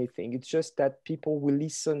change anything. It's just that people will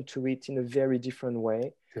listen to it in a very different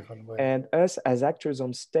way. And us as actors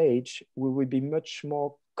on stage, we will be much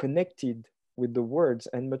more connected with the words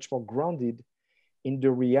and much more grounded in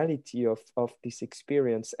the reality of this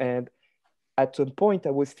experience. And at some point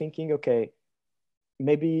I was thinking, okay,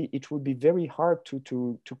 maybe it would be very hard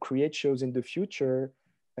to create shows in the future.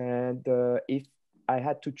 And if I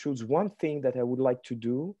had to choose one thing that I would like to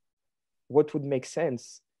do, what would make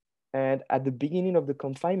sense? And at the beginning of the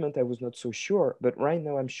confinement, I was not so sure, but right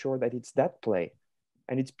now I'm sure that it's that play.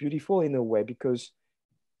 And it's beautiful in a way, because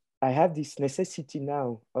I have this necessity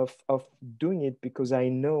now of doing it, because I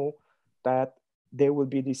know that there will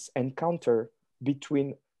be this encounter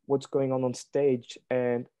between what's going on stage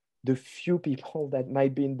and the few people that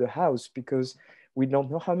might be in the house, because we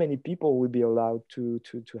don't know how many people will be allowed to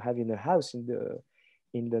have in the house in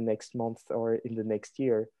the next month or in the next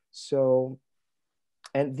year. So,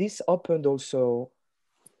 and this opened also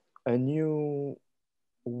a new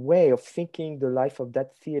way of thinking the life of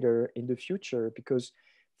that theater in the future, because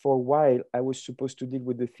for a while I was supposed to deal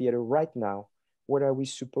with the theater right now. What are we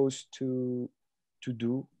supposed to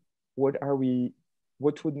do? What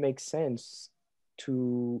would make sense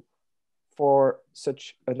for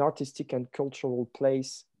such an artistic and cultural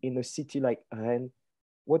place in a city like Rennes?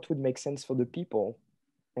 What would make sense for the people?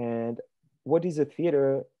 And what is a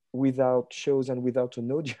theater without shows and without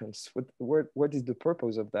an audience? What is the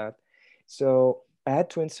purpose of that? So I had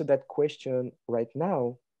to answer that question right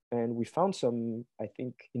now, and we found some, I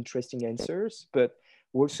think, interesting answers, but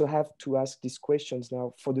we also have to ask these questions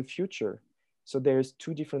now for the future. So there's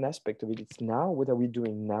two different aspects of it. It's now, what are we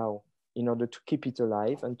doing now in order to keep it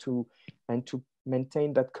alive and to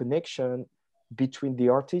maintain that connection between the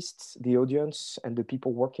artists, the audience, and the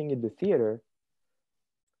people working in the theater.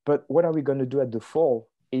 But what are we going to do at the fall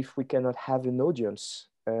if we cannot have an audience?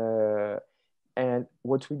 And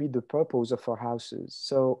what will be the purpose of our houses?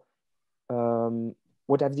 So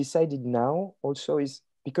what I've decided now also is,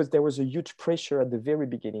 because there was a huge pressure at the very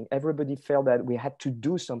beginning, everybody felt that we had to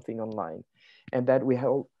do something online and that we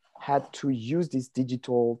had to use this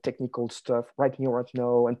digital technical stuff right here, right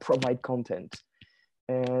now, and provide content.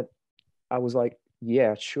 And I was like,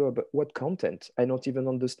 yeah, sure, but what content? I don't even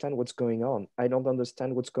understand what's going on. I don't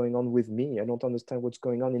understand what's going on with me. I don't understand what's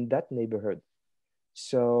going on in that neighborhood.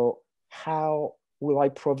 So how will I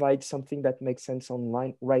provide something that makes sense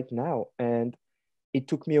online right now? And it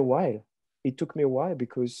took me a while. It took me a while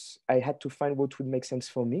because I had to find what would make sense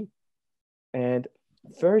for me. And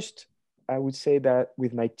first, I would say that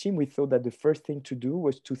with my team, we thought that the first thing to do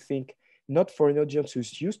was to think not for an audience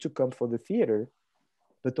who's used to come for the theater,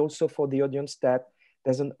 but also for the audience that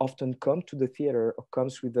doesn't often come to the theater or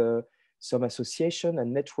comes with some association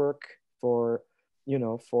and network for,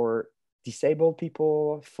 for disabled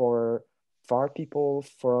people, for far people,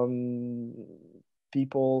 from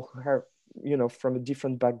people who are, from a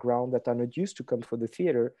different background that are not used to come for the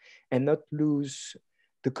theater, and not lose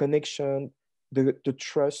the connection, the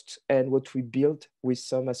trust, and what we built with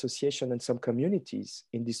some association and some communities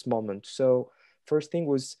in this moment. So first thing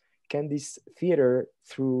was, can this theater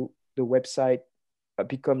through the website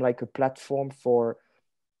become like a platform for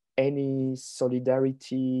any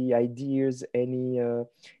solidarity ideas, any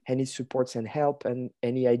supports and help, and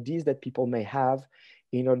any ideas that people may have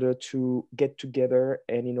in order to get together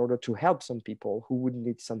and in order to help some people who would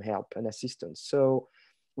need some help and assistance. So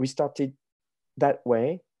we started that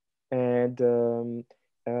way. And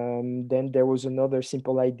then there was another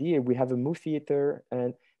simple idea. We have a movie theater,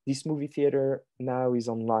 and this movie theater now is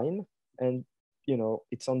online, and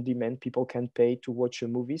it's on demand. People can pay to watch a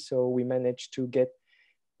movie. So we managed to get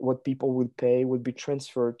what people would pay would be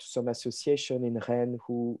transferred to some association in Rennes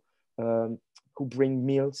who bring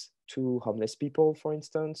meals to homeless people, for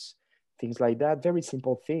instance, things like that. Very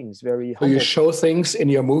simple things, very humble. So you show things in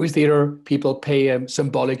your movie theater, people pay a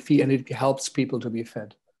symbolic fee, and it helps people to be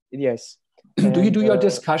fed. Yes. Do you do your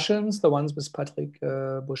discussions, the ones with Patrick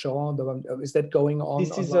Boucheron? Is that going on?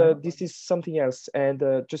 This is something else. And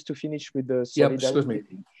just to finish with the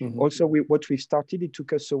solidarity, also what we've started, it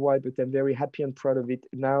took us a while, but I'm very happy and proud of it.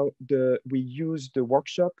 Now we use the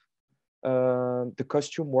workshop, the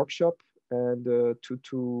costume workshop, and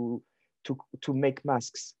to make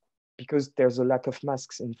masks, because there's a lack of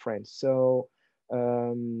masks in France. So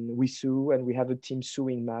we sew, and we have a team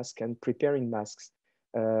sewing masks and preparing masks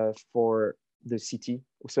for the city.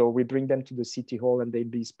 So we bring them to the city hall, and they'll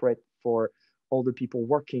be spread for all the people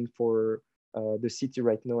working for the city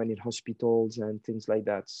right now, and in hospitals and things like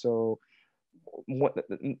that. So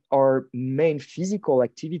our main physical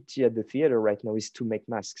activity at the theater right now is to make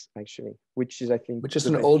masks, actually, which is, I think, which is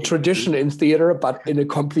an old tradition in theater, but in a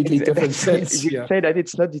completely different sense. You say that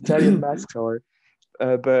it's not Italian masks, or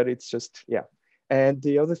but it's just, yeah. And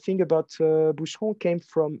the other thing about Boucheron came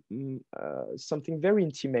from something very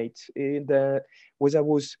intimate. I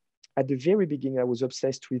was at the very beginning, I was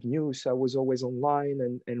obsessed with news. I was always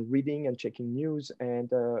online and reading and checking news,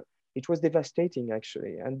 and it was devastating,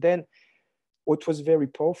 actually. And then what was very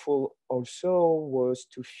powerful also was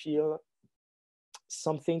to feel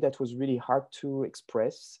something that was really hard to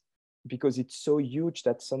express, because it's so huge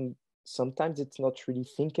that sometimes it's not really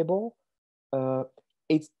thinkable.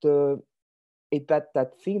 It's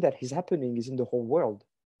that thing that is happening is in the whole world,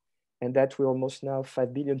 and that we're almost now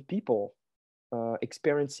 5 billion people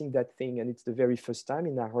experiencing that thing. And it's the very first time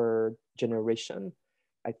in our generation,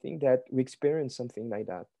 I think, that we experience something like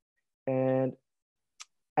that. And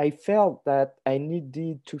I felt that I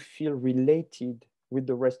needed to feel related with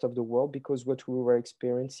the rest of the world, because what we were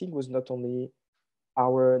experiencing was not only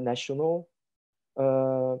our national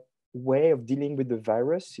way of dealing with the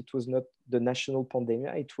virus. It was not the national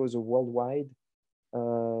pandemic, it was a worldwide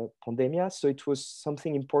pandemic. So it was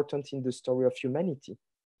something important in the story of humanity.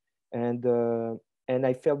 And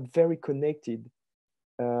I felt very connected.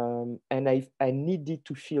 And I needed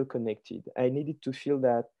to feel connected. I needed to feel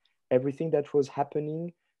that everything that was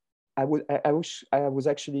happening, I was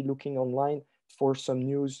actually looking online for some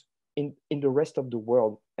news in the rest of the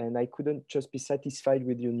world. And I couldn't just be satisfied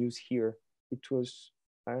with your news here. It was,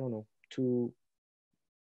 I don't know, too.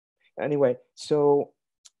 Anyway, so,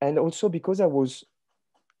 and also because I was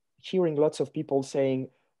hearing lots of people saying,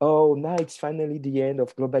 oh, now it's finally the end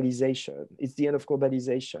of globalization. It's the end of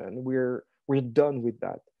globalization. We're done with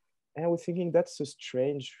that. And I was thinking that's a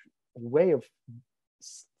strange way of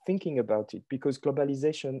thinking about it, because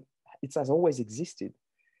globalization, it has always existed.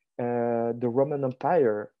 The Roman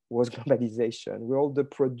Empire was globalization. We're all the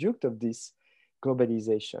product of this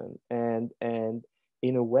globalization. And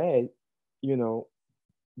in a way, you know,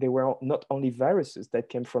 there were not only viruses that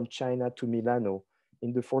came from China to Milano.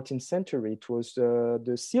 In the 14th century, it was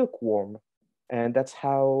the silkworm. And that's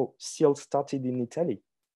how silk started in Italy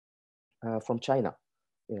from China.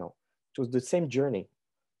 You know, it was the same journey.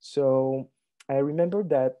 So I remember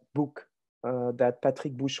that book that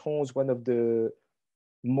Patrick Boucheron is one of the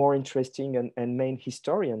more interesting and main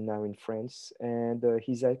historian now in France. And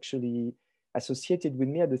he's actually associated with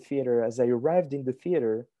me at the theater as I arrived in the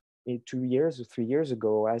theater 2 years or 3 years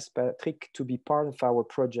ago. I asked Patrick to be part of our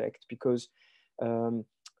project, because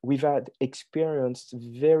we've had experienced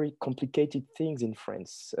very complicated things in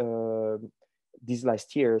France these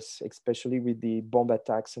last years, especially with the bomb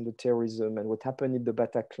attacks and the terrorism and what happened in the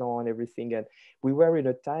Bataclan and everything. And we were in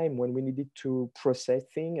a time when we needed to process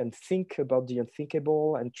things and think about the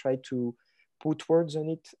unthinkable and try to put words on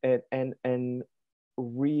it and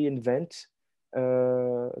reinvent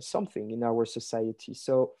something in our society.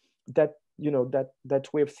 So that, you know,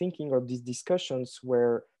 that way of thinking, or these discussions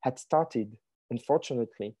had started,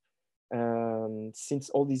 unfortunately, since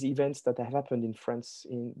all these events that have happened in France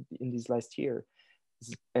in this last year.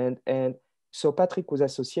 And so Patrick was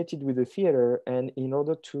associated with the theater, and in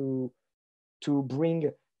order to bring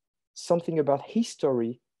something about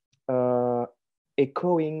history,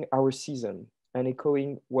 echoing our season and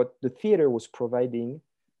echoing what the theater was providing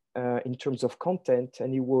in terms of content,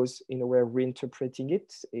 and he was in a way reinterpreting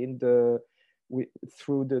it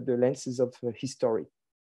through the lenses of history.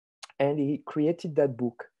 And he created that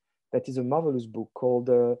book that is a marvelous book called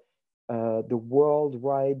The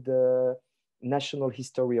Worldwide National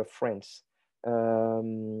History of France.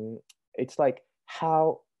 It's like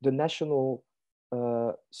how the national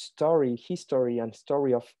history and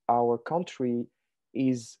story of our country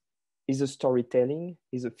is a storytelling,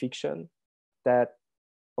 is a fiction that,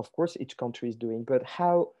 of course, each country is doing, but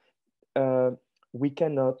how we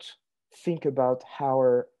cannot think about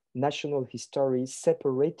our national history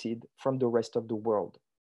separated from the rest of the world,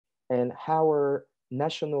 and our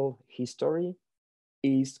national history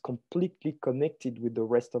is completely connected with the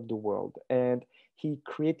rest of the world. And he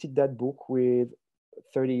created that book with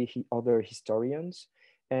 30 other historians,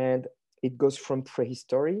 and it goes from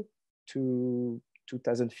prehistory to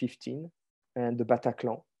 2015 and the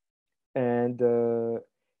Bataclan. And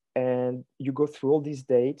you go through all these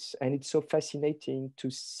dates, and it's so fascinating to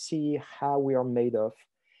see how we are made of,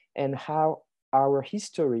 and how our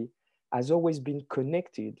history has always been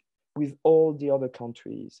connected with all the other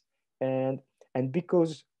countries. And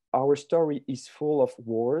because our story is full of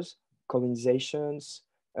wars, colonizations,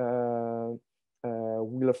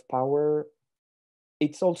 will of power,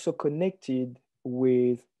 it's also connected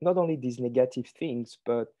with not only these negative things,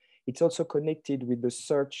 but it's also connected with the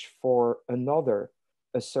search for another,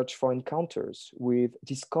 a search for encounters, with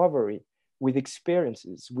discovery, with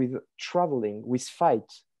experiences, with traveling, with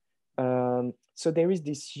fight. So there is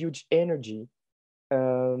this huge energy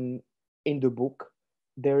in the book.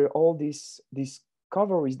 There are all these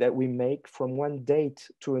discoveries that we make from one date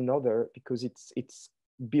to another, because it's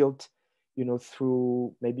built, you know,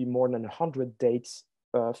 through maybe more than 100 dates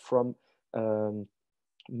from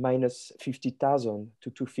minus 50,000 to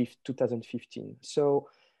 2015. So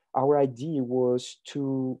our idea was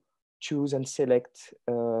to choose and select,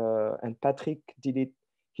 and Patrick did it.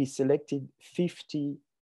 He selected 50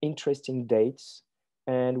 interesting dates,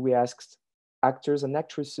 and we asked actors and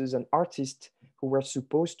actresses and artists who were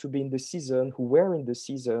supposed to be in the season, who were in the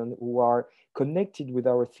season, who are connected with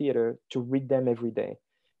our theater, to read them every day.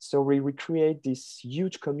 So we recreate this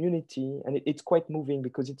huge community, and it's quite moving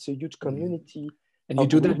because it's a huge community. And you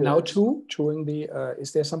do that now too, during the,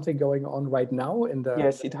 is there something going on right now in the?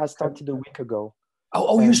 Yes, it has started a week ago.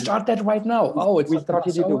 Oh, you start that right now? We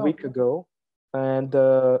started it a week ago, and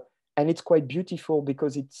it's quite beautiful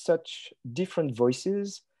because it's such different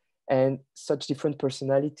voices and such different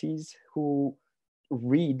personalities who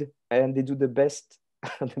read, and they do the best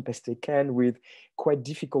the best they can with quite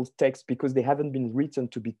difficult text because they haven't been written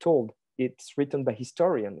to be told. It's written by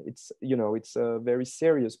historian. It's, you know, it's a very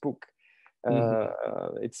serious book.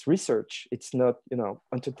 It's research. It's not, you know,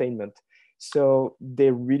 entertainment. So they do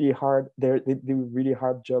a really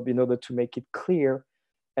hard job in order to make it clear,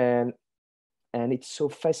 and it's so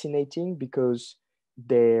fascinating because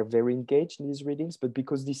they're very engaged in these readings, but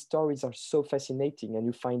because these stories are so fascinating, and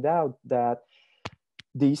you find out that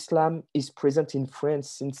the Islam is present in France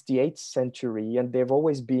since the 8th century, and there have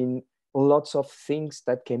always been lots of things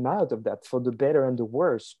that came out of that, for the better and the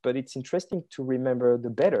worse. But it's interesting to remember the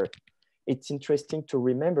better. It's interesting to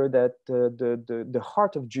remember that the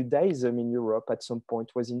heart of Judaism in Europe at some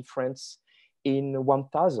point was in France in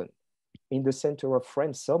 1000, in the center of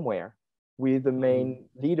France somewhere, with the main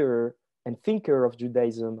leader and thinker of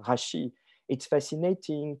Judaism, Rashi. It's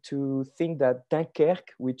fascinating to think that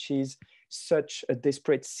Dunkerque, which is such a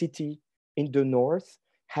desperate city in the north,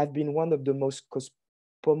 have been one of the most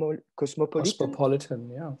cosmopolitan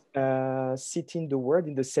city in the world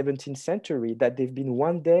in the 17th century, that they've been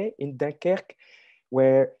one day in Dunkerque,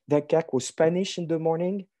 where Dunkerque was Spanish in the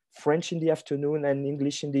morning, French in the afternoon, and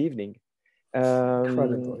English in the evening.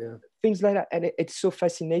 Incredible, yeah. Things like that. And it's so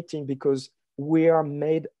fascinating because we are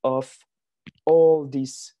made of all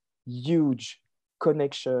this huge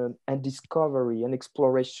connection and discovery and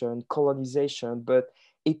exploration, colonization, but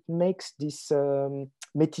it makes this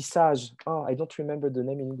métissage. Oh, I don't remember the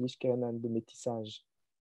name in English, Keren, and the métissage.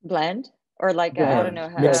 Blend? Or like, I don't know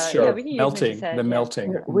how. Mixture, we can melting, use the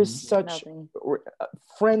melting. We're such,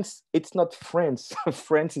 France, it's not France.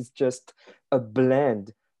 France is just a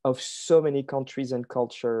blend of so many countries and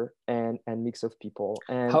culture and mix of people.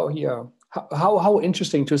 And how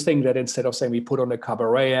interesting to think that instead of saying we put on a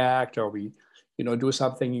cabaret act, or we, you know, do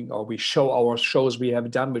something, or we show our shows we have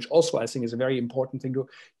done, which also I think is a very important thing to,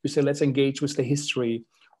 you say, let's engage with the history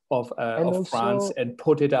of also, France and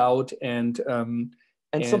put it out, and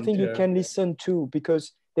something you can listen to,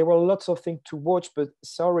 because there were lots of things to watch, but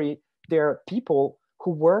sorry, there are people who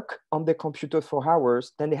work on their computer for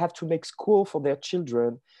hours, then they have to make school for their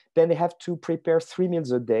children, then they have to prepare 3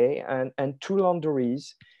 meals a day and 2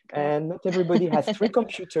 laundries, and not everybody has 3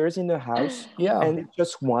 computers in the house, and it's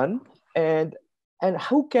just one, and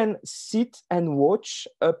who can sit and watch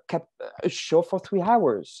a show for 3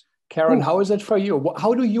 hours? Keren, how is it for you?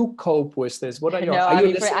 How do you cope with this? What are your?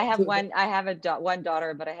 I have one. I have one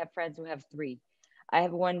daughter, but I have friends who have 3. I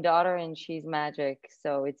have one daughter, and she's magic.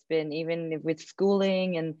 So it's been, even with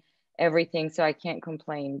schooling and everything, so I can't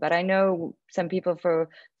complain. But I know some people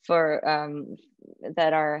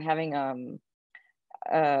that are having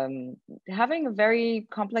a very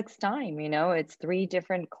complex time. You know, it's 3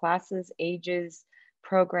 different classes, ages,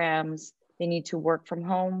 programs. They need to work from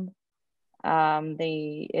home. I'm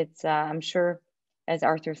sure, as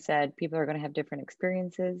Arthur said, people are going to have different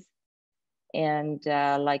experiences, and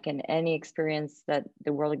like in any experience that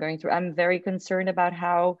the world is going through, I'm very concerned about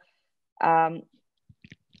how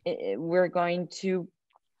we're going to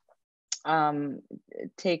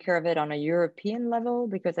take care of it on a European level,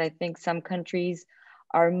 because I think some countries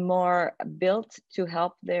are more built to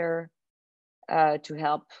help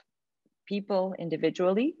people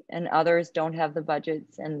individually, and others don't have the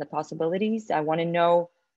budgets and the possibilities. I want to know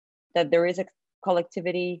that there is a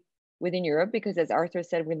collectivity within Europe, because as Arthur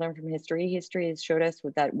said, we learn from history. History has showed us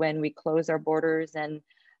that when we close our borders and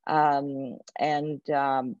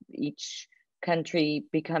each country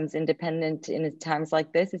becomes independent in times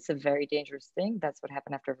like this, it's a very dangerous thing. That's what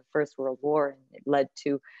happened after the First World War, and it led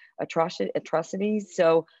to atrocities.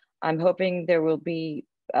 So I'm hoping there will be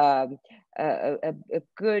a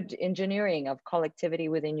good engineering of collectivity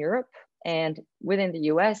within Europe and within the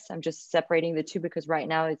US. I'm just separating the two because right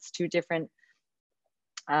now it's 2 different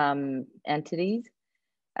entities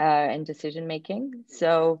and decision making.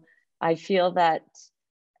 So I feel that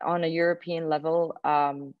on a European level,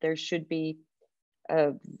 there should be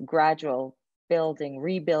a gradual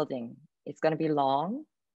rebuilding. It's going to be long.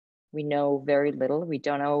 We know very little. We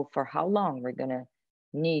don't know for how long we're going to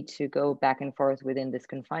need to go back and forth within this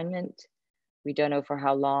confinement. We don't know for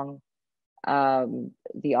how long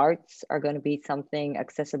The arts are going to be something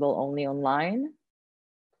accessible only online.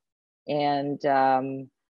 And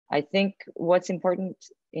I think what's important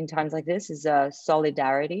in times like this is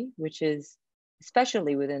solidarity, which is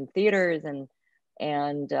especially within theaters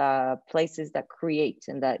and places that create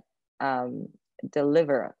and that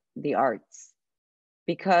deliver the arts,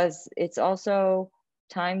 because it's also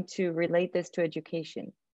time to relate this to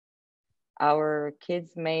education. Our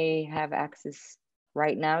kids may have access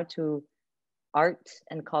right now to art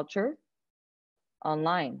and culture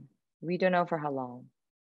online. We don't know for how long.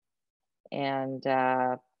 And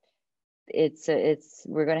we're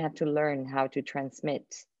going to have to learn how to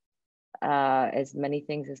transmit as many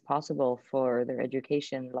things as possible for their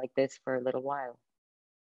education like this for a little while.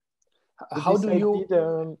 How do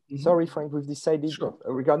you? Sorry, Frank, we've decided Sure.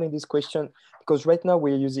 regarding this question, because right now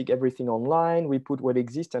we're using everything online, we put what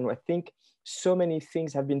exists, and I think so many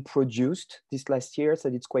things have been produced this last year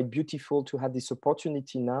that it's quite beautiful to have this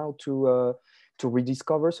opportunity now to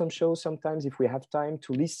rediscover some shows sometimes if we have time,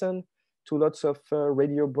 to listen to lots of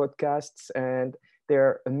radio broadcasts, and there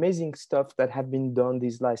are amazing stuff that have been done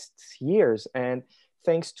these last years. And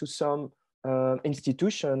thanks to some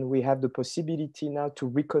institution, we have the possibility now to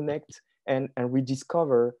reconnect and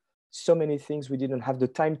rediscover so many things we didn't have the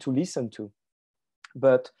time to listen to.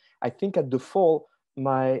 But I think at the fall,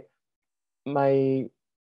 my I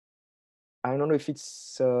don't know if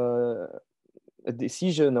it's a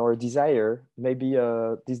decision or a desire, maybe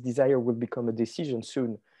this desire will become a decision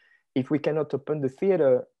soon. If we cannot open the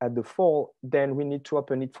theater at the fall, then we need to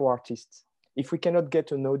open it for artists. If we cannot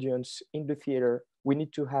get an audience in the theater, we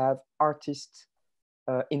need to have artists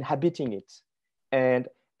inhabiting it. And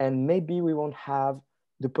maybe we won't have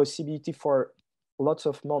the possibility for lots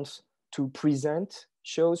of months to present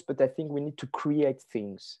shows, but I think we need to create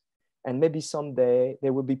things. And maybe someday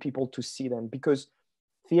there will be people to see them, because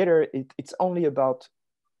theater, it's only about,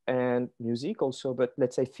 and music also, but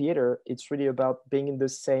let's say theater, it's really about being in the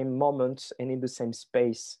same moment and in the same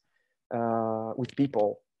space with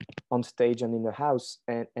people on stage and in the house,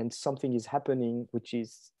 and something is happening which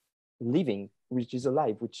is living, which is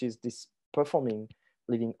alive, which is this performing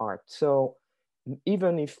living art. So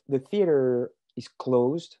even if the theater is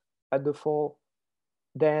closed at the fall,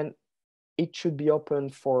 then it should be open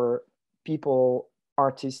for people,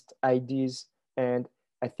 artists, ideas. And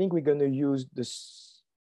I think we're going to use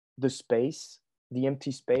the space, the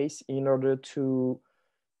empty space, in order to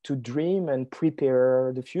dream and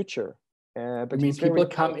prepare the future. But I mean, people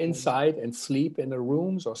come inside and sleep in the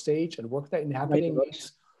rooms or stage and work there, inhabiting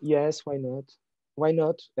these. Yes, why not? Why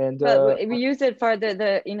not? And but we use it for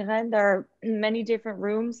the in Rennes. There are many different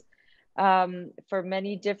rooms for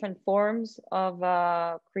many different forms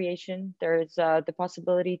of creation. There's the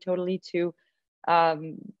possibility totally to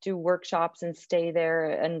do workshops and stay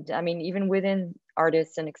there. And I mean, even within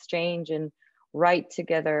artists, and exchange and write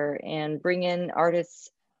together and bring in artists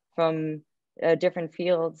from different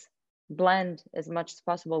fields, blend as much as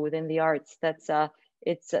possible within the arts. That's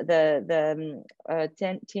it's the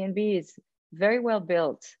TNB is very well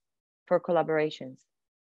built for collaborations.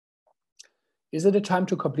 Is it a time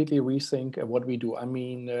to completely rethink what we do? I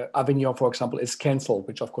mean, Avignon, for example, is cancelled,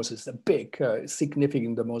 which of course is a big,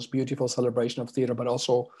 significant, the most beautiful celebration of theater, but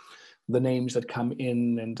also the names that come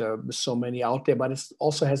in, and so many out there. But it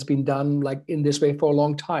also has been done like in this way for a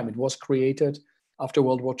long time. It was created after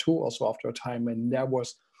World War II, also after a time when there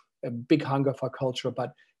was a big hunger for culture.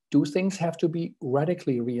 But do things have to be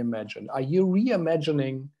radically reimagined? Are you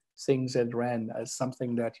reimagining things at Rennes as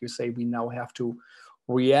something that you say we now have to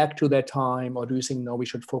react to that time, or do you think no, we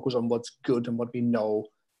should focus on what's good and what we know,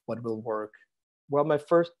 what will work? Well, my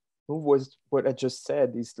first move was what I just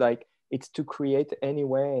said, is like, it's to create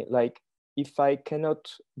anyway. Like, if I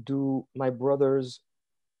cannot do My Brothers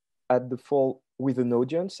at the fall with an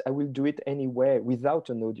audience, I will do it anyway without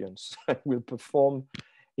an audience. I will perform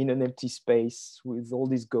in an empty space with all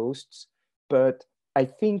these ghosts. But I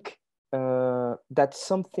think that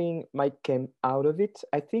something might come out of it.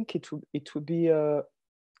 I think it would be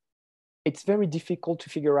it's very difficult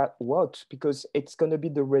to figure out what, because it's going to be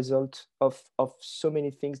the result of so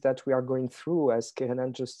many things that we are going through. As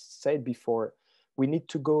Keren just said before, we need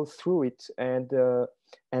to go through it,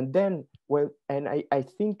 and then, well, and I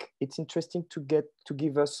think it's interesting to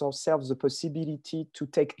give ourselves the possibility to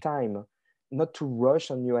take time, not to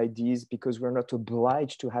rush on new ideas, because we're not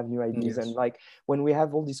obliged to have new ideas. Yes. And like, when we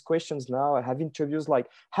have all these questions now, I have interviews like,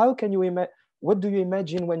 how can you imagine? What do you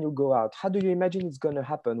imagine when you go out? How do you imagine it's going to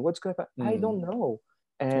happen? What's going to happen? I don't know.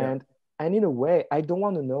 And in a way, I don't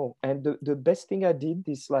want to know. And the best thing I did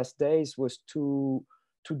these last days was to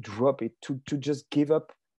drop it, to just give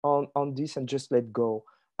up on this and just let go.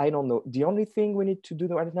 I don't know. The only thing we need to do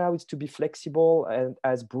right now is to be flexible, and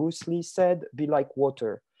as Bruce Lee said, be like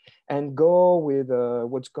water, and go with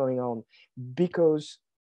what's going on. Because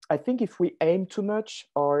I think if we aim too much,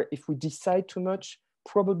 or if we decide too much,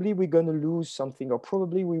 probably we're going to lose something, or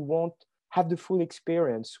probably we won't have the full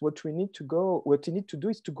experience. What we need to do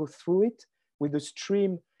is to go through it with the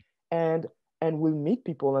stream, and we'll meet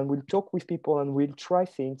people, and we'll talk with people, and we'll try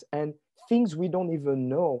things, and things we don't even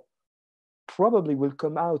know probably will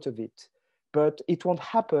come out of it. But it won't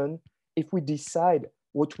happen if we decide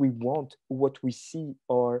what we want, what we see,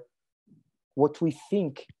 or what we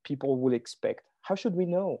think people will expect. How should we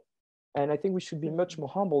know? And I think we should be much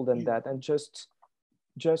more humble than that, and just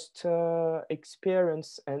experience.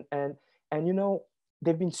 And you know,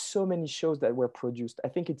 there've been so many shows that were produced. I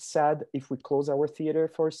think it's sad if we close our theater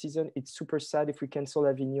for a season. It's super sad if we cancel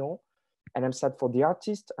Avignon. And I'm sad for the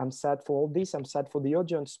artist, I'm sad for all this, I'm sad for the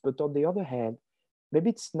audience. But on the other hand, maybe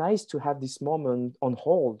it's nice to have this moment on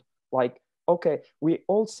hold. Like, okay, we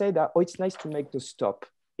all say that, oh, it's nice to make the stop.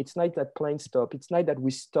 It's nice that planes stop. It's nice that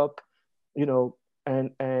we stop, you know,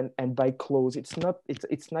 and buy clothes. It's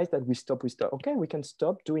nice that we stop. Okay, we can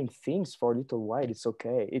stop doing things for a little while. It's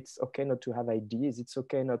okay. It's okay not to have ideas. It's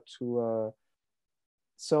okay not to,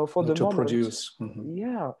 so for the moment, produce.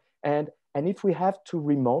 Yeah. And if we have to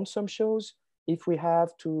remount some shows, if we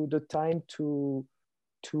have the time to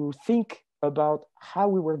think about how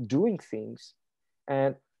we were doing things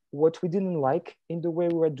and what we didn't like in the way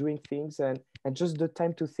we were doing things, and just the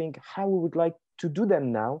time to think how we would like to do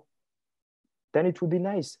them now, then it would be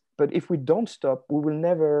nice. But if we don't stop, we will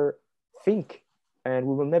never think, and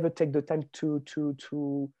we will never take the time to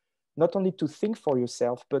not only to think for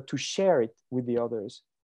yourself, but to share it with the others.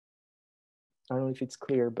 I don't know if it's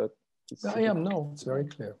clear, but it's very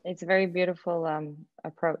clear. It's a very beautiful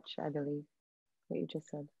approach, I believe, what you just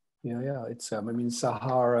said. Yeah. It's I mean,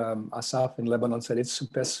 Sahar Asaf in Lebanon said it's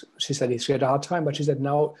best. She said she had a hard time, but she said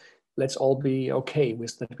now let's all be okay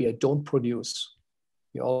with that. We don't produce.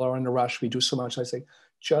 We all are in a rush. We do so much. I say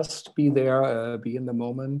just be there, be in the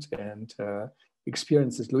moment, and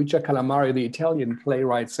experience this. Lucia Calamari, the Italian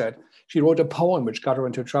playwright, said she wrote a poem which got her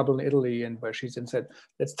into trouble in Italy, and where she said,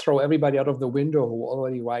 let's throw everybody out of the window who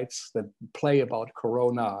already writes the play about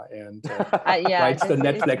Corona and writes the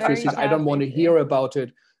Netflix series. I don't want to hear about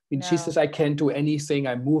it. And she says, I can't do anything.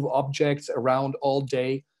 I move objects around all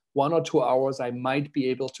day. 1 or 2 hours, I might be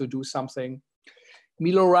able to do something.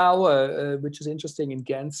 Milo Rao, which is interesting, in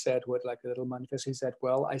Ghent said, with like a little manifest, he said,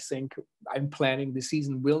 well, I think I'm planning the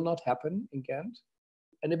season will not happen in Ghent.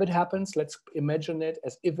 And if it happens, let's imagine it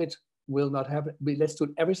as if it will not happen. Let's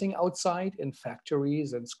do everything outside in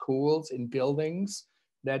factories and schools, in buildings,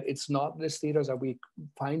 that it's not this theaters, that we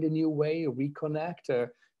find a new way, reconnect,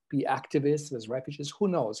 be activists with refugees. Who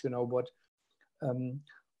knows, you know, what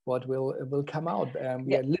will come out.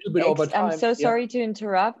 We are a little bit over time. I'm so sorry to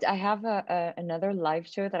interrupt. I have another live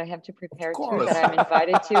show that I have to prepare to, that I'm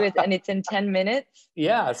invited to, and it's in 10 minutes.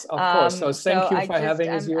 Yes, of course. So thank you for having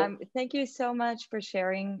us here. Thank you so much for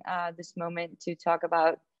sharing this moment to talk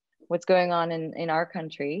about what's going on in our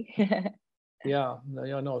country. No,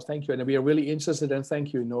 thank you. And we are really interested, and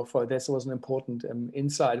thank you, for this was an important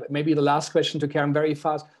insight. Maybe the last question to Karen very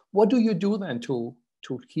fast. What do you do then to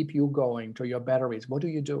keep you going, to your batteries? What do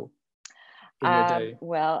you do in your day?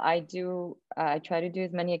 Well, I try to do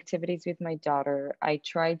as many activities with my daughter. I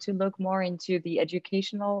try to look more into the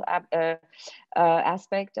educational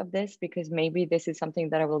aspect of this, because maybe this is something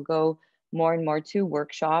that I will go more and more to,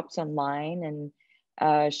 workshops online, and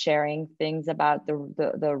sharing things about the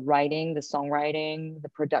writing, the songwriting, the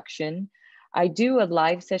production. I do a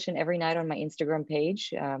live session every night on my Instagram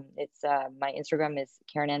page. My Instagram is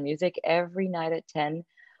Keren Music. Every night at 10,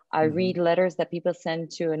 I read letters that people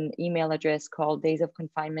send to an email address called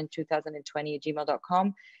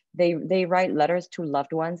daysofconfinement2020@gmail.com. They write letters to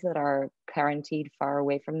loved ones that are quarantined far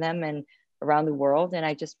away from them and around the world, and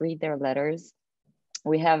I just read their letters.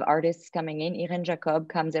 We have artists coming in. Irene Jacob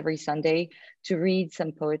comes every Sunday to read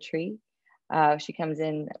some poetry. She comes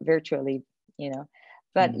in virtually,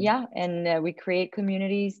 But and we create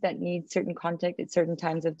communities that need certain contact at certain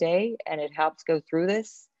times of day, and it helps go through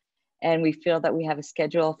this. And we feel that we have a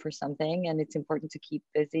schedule for something, and it's important to keep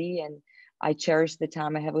busy. And I cherish the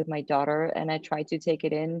time I have with my daughter, and I try to take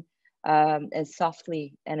it in as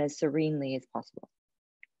softly and as serenely as possible.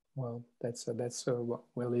 Well, that's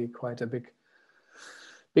really quite a big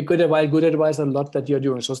good advice, a lot that you're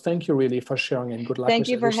doing. So thank you really for sharing, and good luck. Thank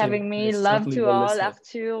you for having me. Love to all.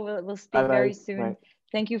 Arthur, we'll speak very soon. Bye.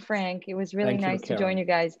 Thank you, Frank. It was really nice to join you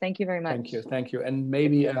guys. Thank you very much. Thank you. And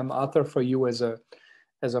maybe Arthur, for you as a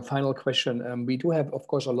final question, we do have, of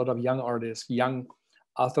course, a lot of young artists, young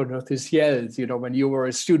author Nauzyciel, you know, when you were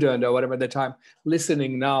a student or whatever at the time,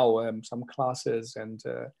 listening now, some classes and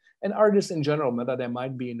artists in general, whether they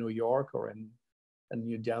might be in New York or in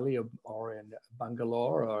New Delhi or in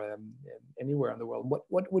Bangalore or anywhere in the world,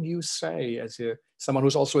 what would you say as someone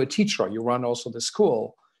who's also a teacher? You run also the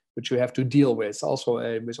school, which you have to deal with also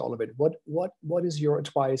with all of it. What is your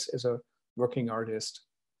advice as a working artist?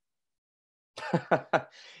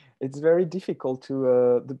 It's very difficult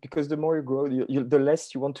to because the more you grow, the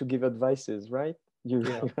less you want to give advices, right? You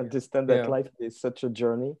understand that life is such a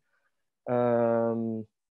journey.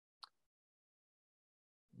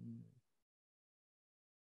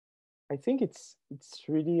 I think it's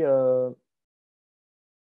really I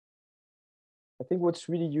think what's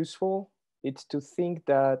really useful is to think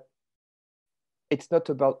that it's not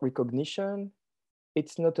about recognition,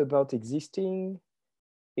 it's not about existing,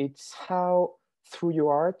 it's how through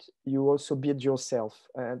your art you also build yourself.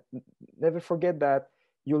 And never forget that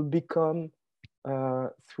you'll become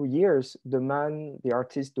through years the man, the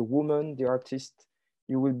artist, the woman, the artist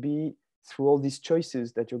you will be through all these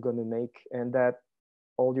choices that you're going to make, and that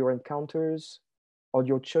all your encounters, all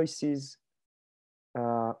your choices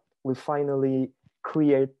will finally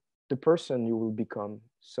create the person you will become.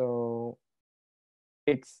 So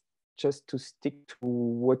it's just to stick to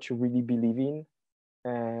what you really believe in,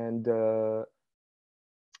 and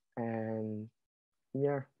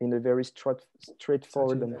yeah, in a very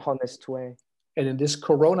straightforward and honest way. And in this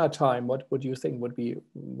Corona time, what would you think would be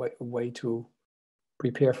a way to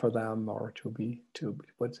prepare for them, or to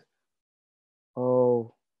what?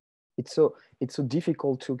 Oh, it's so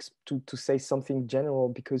difficult to say something general,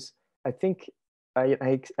 because I think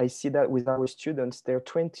I see that with our students. They're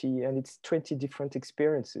 20 and it's 20 different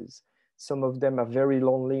experiences. Some of them are very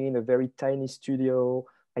lonely in a very tiny studio,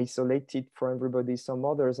 isolated from everybody. Some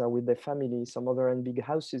others are with their family, some other are in big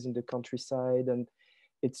houses in the countryside, and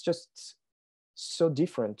it's just so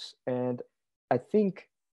different. And I think,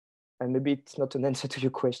 and maybe it's not an answer to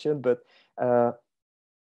your question, but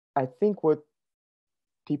I think what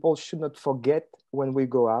people should not forget when we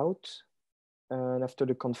go out and after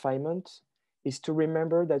the confinement is to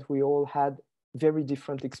remember that we all had very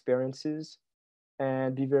different experiences,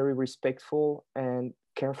 and be very respectful and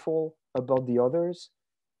careful about the others,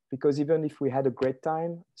 because even if we had a great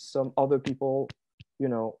time, some other people, you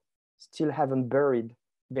know, still haven't buried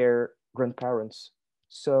their grandparents.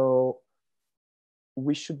 So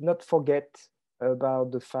we should not forget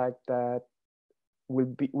about the fact that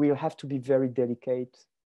we'll have to be very delicate,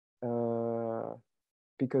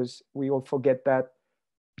 because we all forget that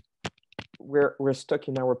we're stuck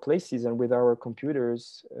in our places and with our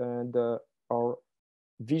computers, and our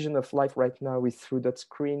vision of life right now is through that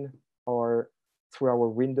screen or through our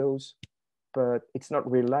windows, but it's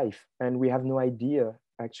not real life, and we have no idea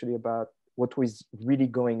actually about what was really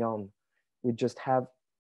going on. We just have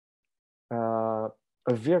a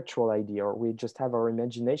virtual idea, or we just have our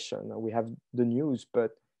imagination, or we have the news,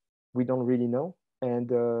 but we don't really know.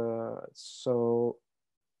 And so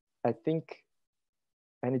I think,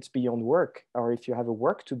 and it's beyond work, or if you have a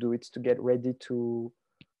work to do, it's to get ready to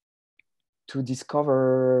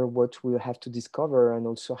discover what we'll have to discover, and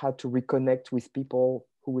also how to reconnect with people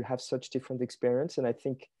who will have such different experience. And I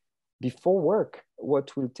think before work,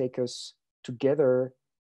 what will take us together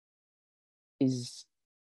is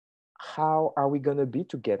how are we going to be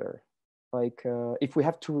together? Like if we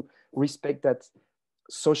have to respect that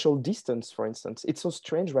social distance, for instance. It's so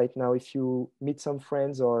strange right now if you meet some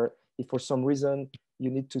friends, or if for some reason you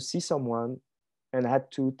need to see someone, and I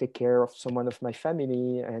had to take care of someone of my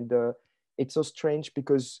family, and it's so strange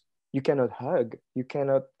because you cannot hug, you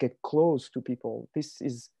cannot get close to people. This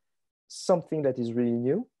is something that is really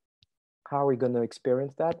new. How are we going to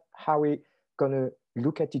experience that? How are we going to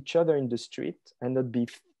look at each other in the street and not be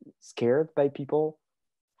scared by people?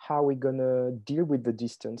 How are we going to deal with the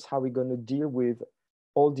distance? How are we going to deal with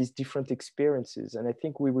all these different experiences? And I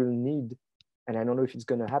think we will need, and I don't know if it's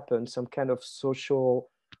going to happen, some kind of social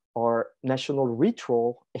or national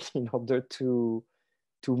ritual in order to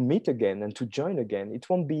meet again and to join again. It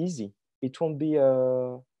won't be easy. It won't be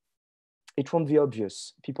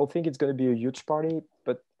obvious. People think it's going to be a huge party,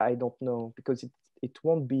 but I don't know, because it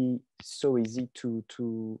won't be so easy to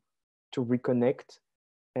reconnect,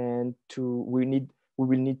 and we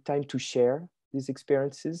will need time to share these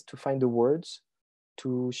experiences, to find the words,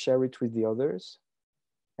 to share it with the others,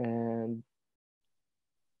 and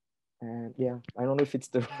yeah, I don't know if it's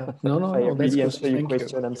the no, I that's really good. answer your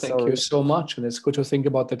question. I'm sorry. Thank you so much, and it's good to think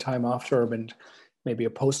about the time after, and maybe a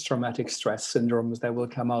post-traumatic stress syndrome that will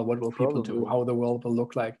come out. What will people do? How the world will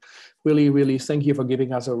look like? Really, really, thank you for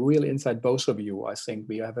giving us a real insight, both of you. I think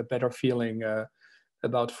we have a better feeling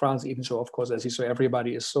about France, even so, of course, as you say,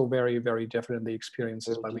 everybody is so very, very different in the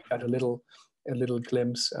experiences, but we got a little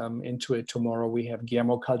glimpse into it tomorrow. We have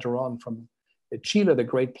Guillermo Calderón from Chile, the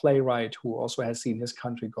great playwright, who also has seen his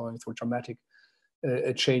country going through dramatic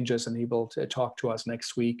changes, and he will talk to us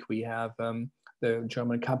next week. We have the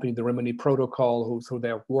German company, the Rimini Protocol, who through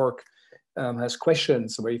their work has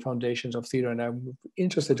questions the very foundations of theater, and I'm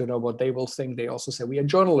interested to know what they will think. They also say we are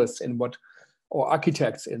journalists in what, or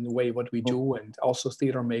architects in the way what we do, and also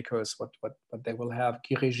theater makers, what they will have.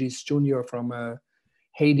 Guy Regis Jr. from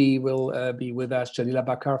Haiti will be with us, Jalila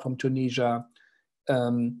Bakar from Tunisia.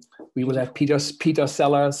 We will have Peter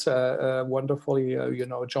Sellers, wonderfully,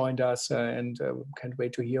 joined us, and can't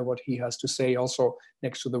wait to hear what he has to say. Also,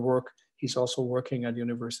 next to the work, he's also working at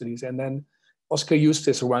universities. And then Oscar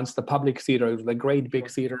Eustace, who runs the public theater, the great big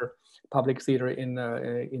theater, public theater in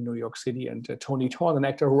New York City, and Tony Torn, an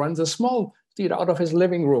actor who runs a small theater out of his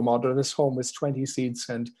living room, out of his home with 20 seats.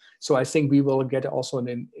 And so I think we will get also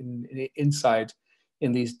an insight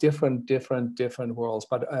in these different worlds.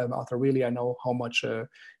 But Arthur, really, I know how much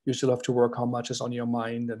you still have to work, how much is on your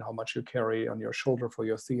mind, and how much you carry on your shoulder for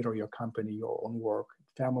your theater, your company, your own work,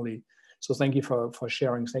 family. So thank you for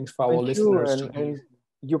sharing. Thanks for our listeners. And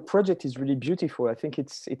your project is really beautiful. I think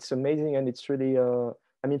it's amazing, and it's really,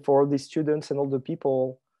 I mean, for all the students and all the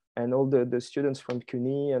people and all the students from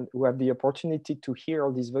CUNY, and who have the opportunity to hear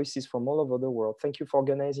all these voices from all over the world. Thank you for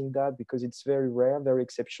organizing that, because it's very rare, very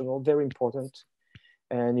exceptional, very important.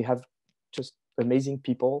 And you have just amazing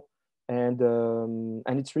people, and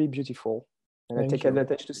it's really beautiful. And I take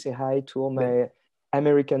advantage to say hi to all my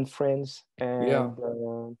American friends.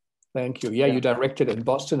 And, thank you. Yeah, you directed in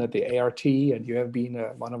Boston at the A.R.T, and you have been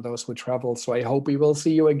one of those who traveled. So I hope we will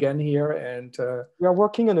see you again here. And we are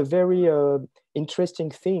working on a very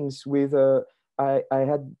interesting things with. I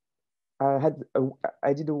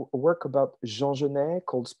did a work about Jean Genet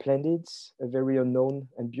called Splendids, a very unknown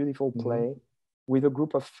and beautiful play, with a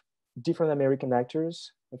group of different American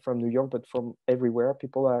actors from New York, but from everywhere,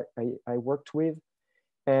 people I worked with.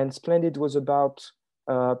 And Splendid was about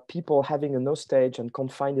people having a no stage and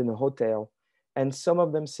confined in a hotel. And some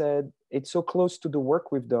of them said, it's so close to the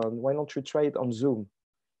work we've done, why don't we try it on Zoom?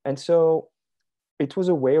 And so it was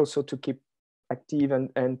a way also to keep active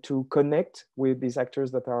and to connect with these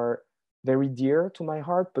actors that are very dear to my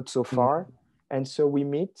heart, but so far. And so we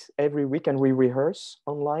meet every week and we rehearse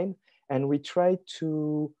online, and we try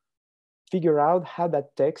to figure out how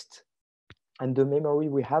that text and the memory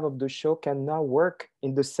we have of the show can now work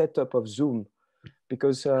in the setup of Zoom.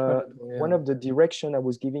 Because one of the direction I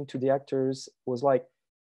was giving to the actors was like,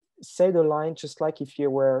 say the line just like if you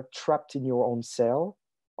were trapped in your own cell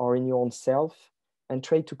or in your own self, and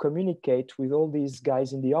try to communicate with all these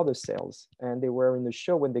guys in the other cells. And they were in the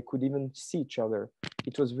show when they could even see each other.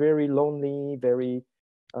 It was very lonely, very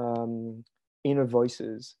inner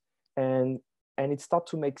voices. And it started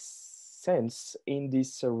to make sense in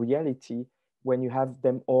this reality when you have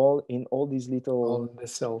them all in all these little all in the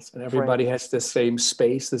cells, and everybody has the same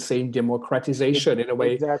space, the same democratization in a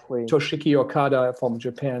way. Exactly. Toshiki Okada from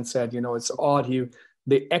Japan said, it's odd,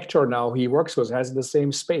 the actor now he works with has the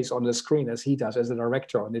same space on the screen as he does as a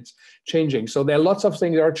director, and it's changing. So there are lots of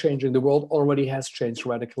things that are changing. The world already has changed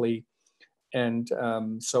radically. And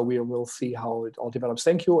so we will see how it all develops.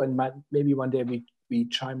 Thank you. And maybe one day we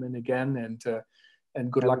chime in again, and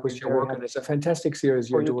good luck with your work. And it's a fantastic series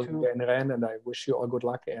you're doing here in Rennes, and I wish you all good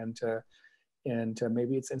luck. And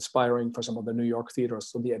maybe it's inspiring for some of the New York theaters.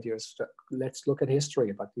 So the idea is let's look at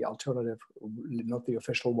history, but the alternative, not the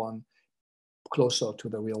official one, closer to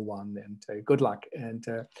the real one. And good luck. And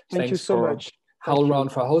thank you so much.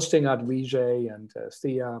 HowlRound for hosting at Vijay and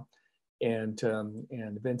Thea and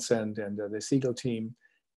Vincent and the Segal team.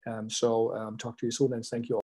 Talk to you soon, and thank you all.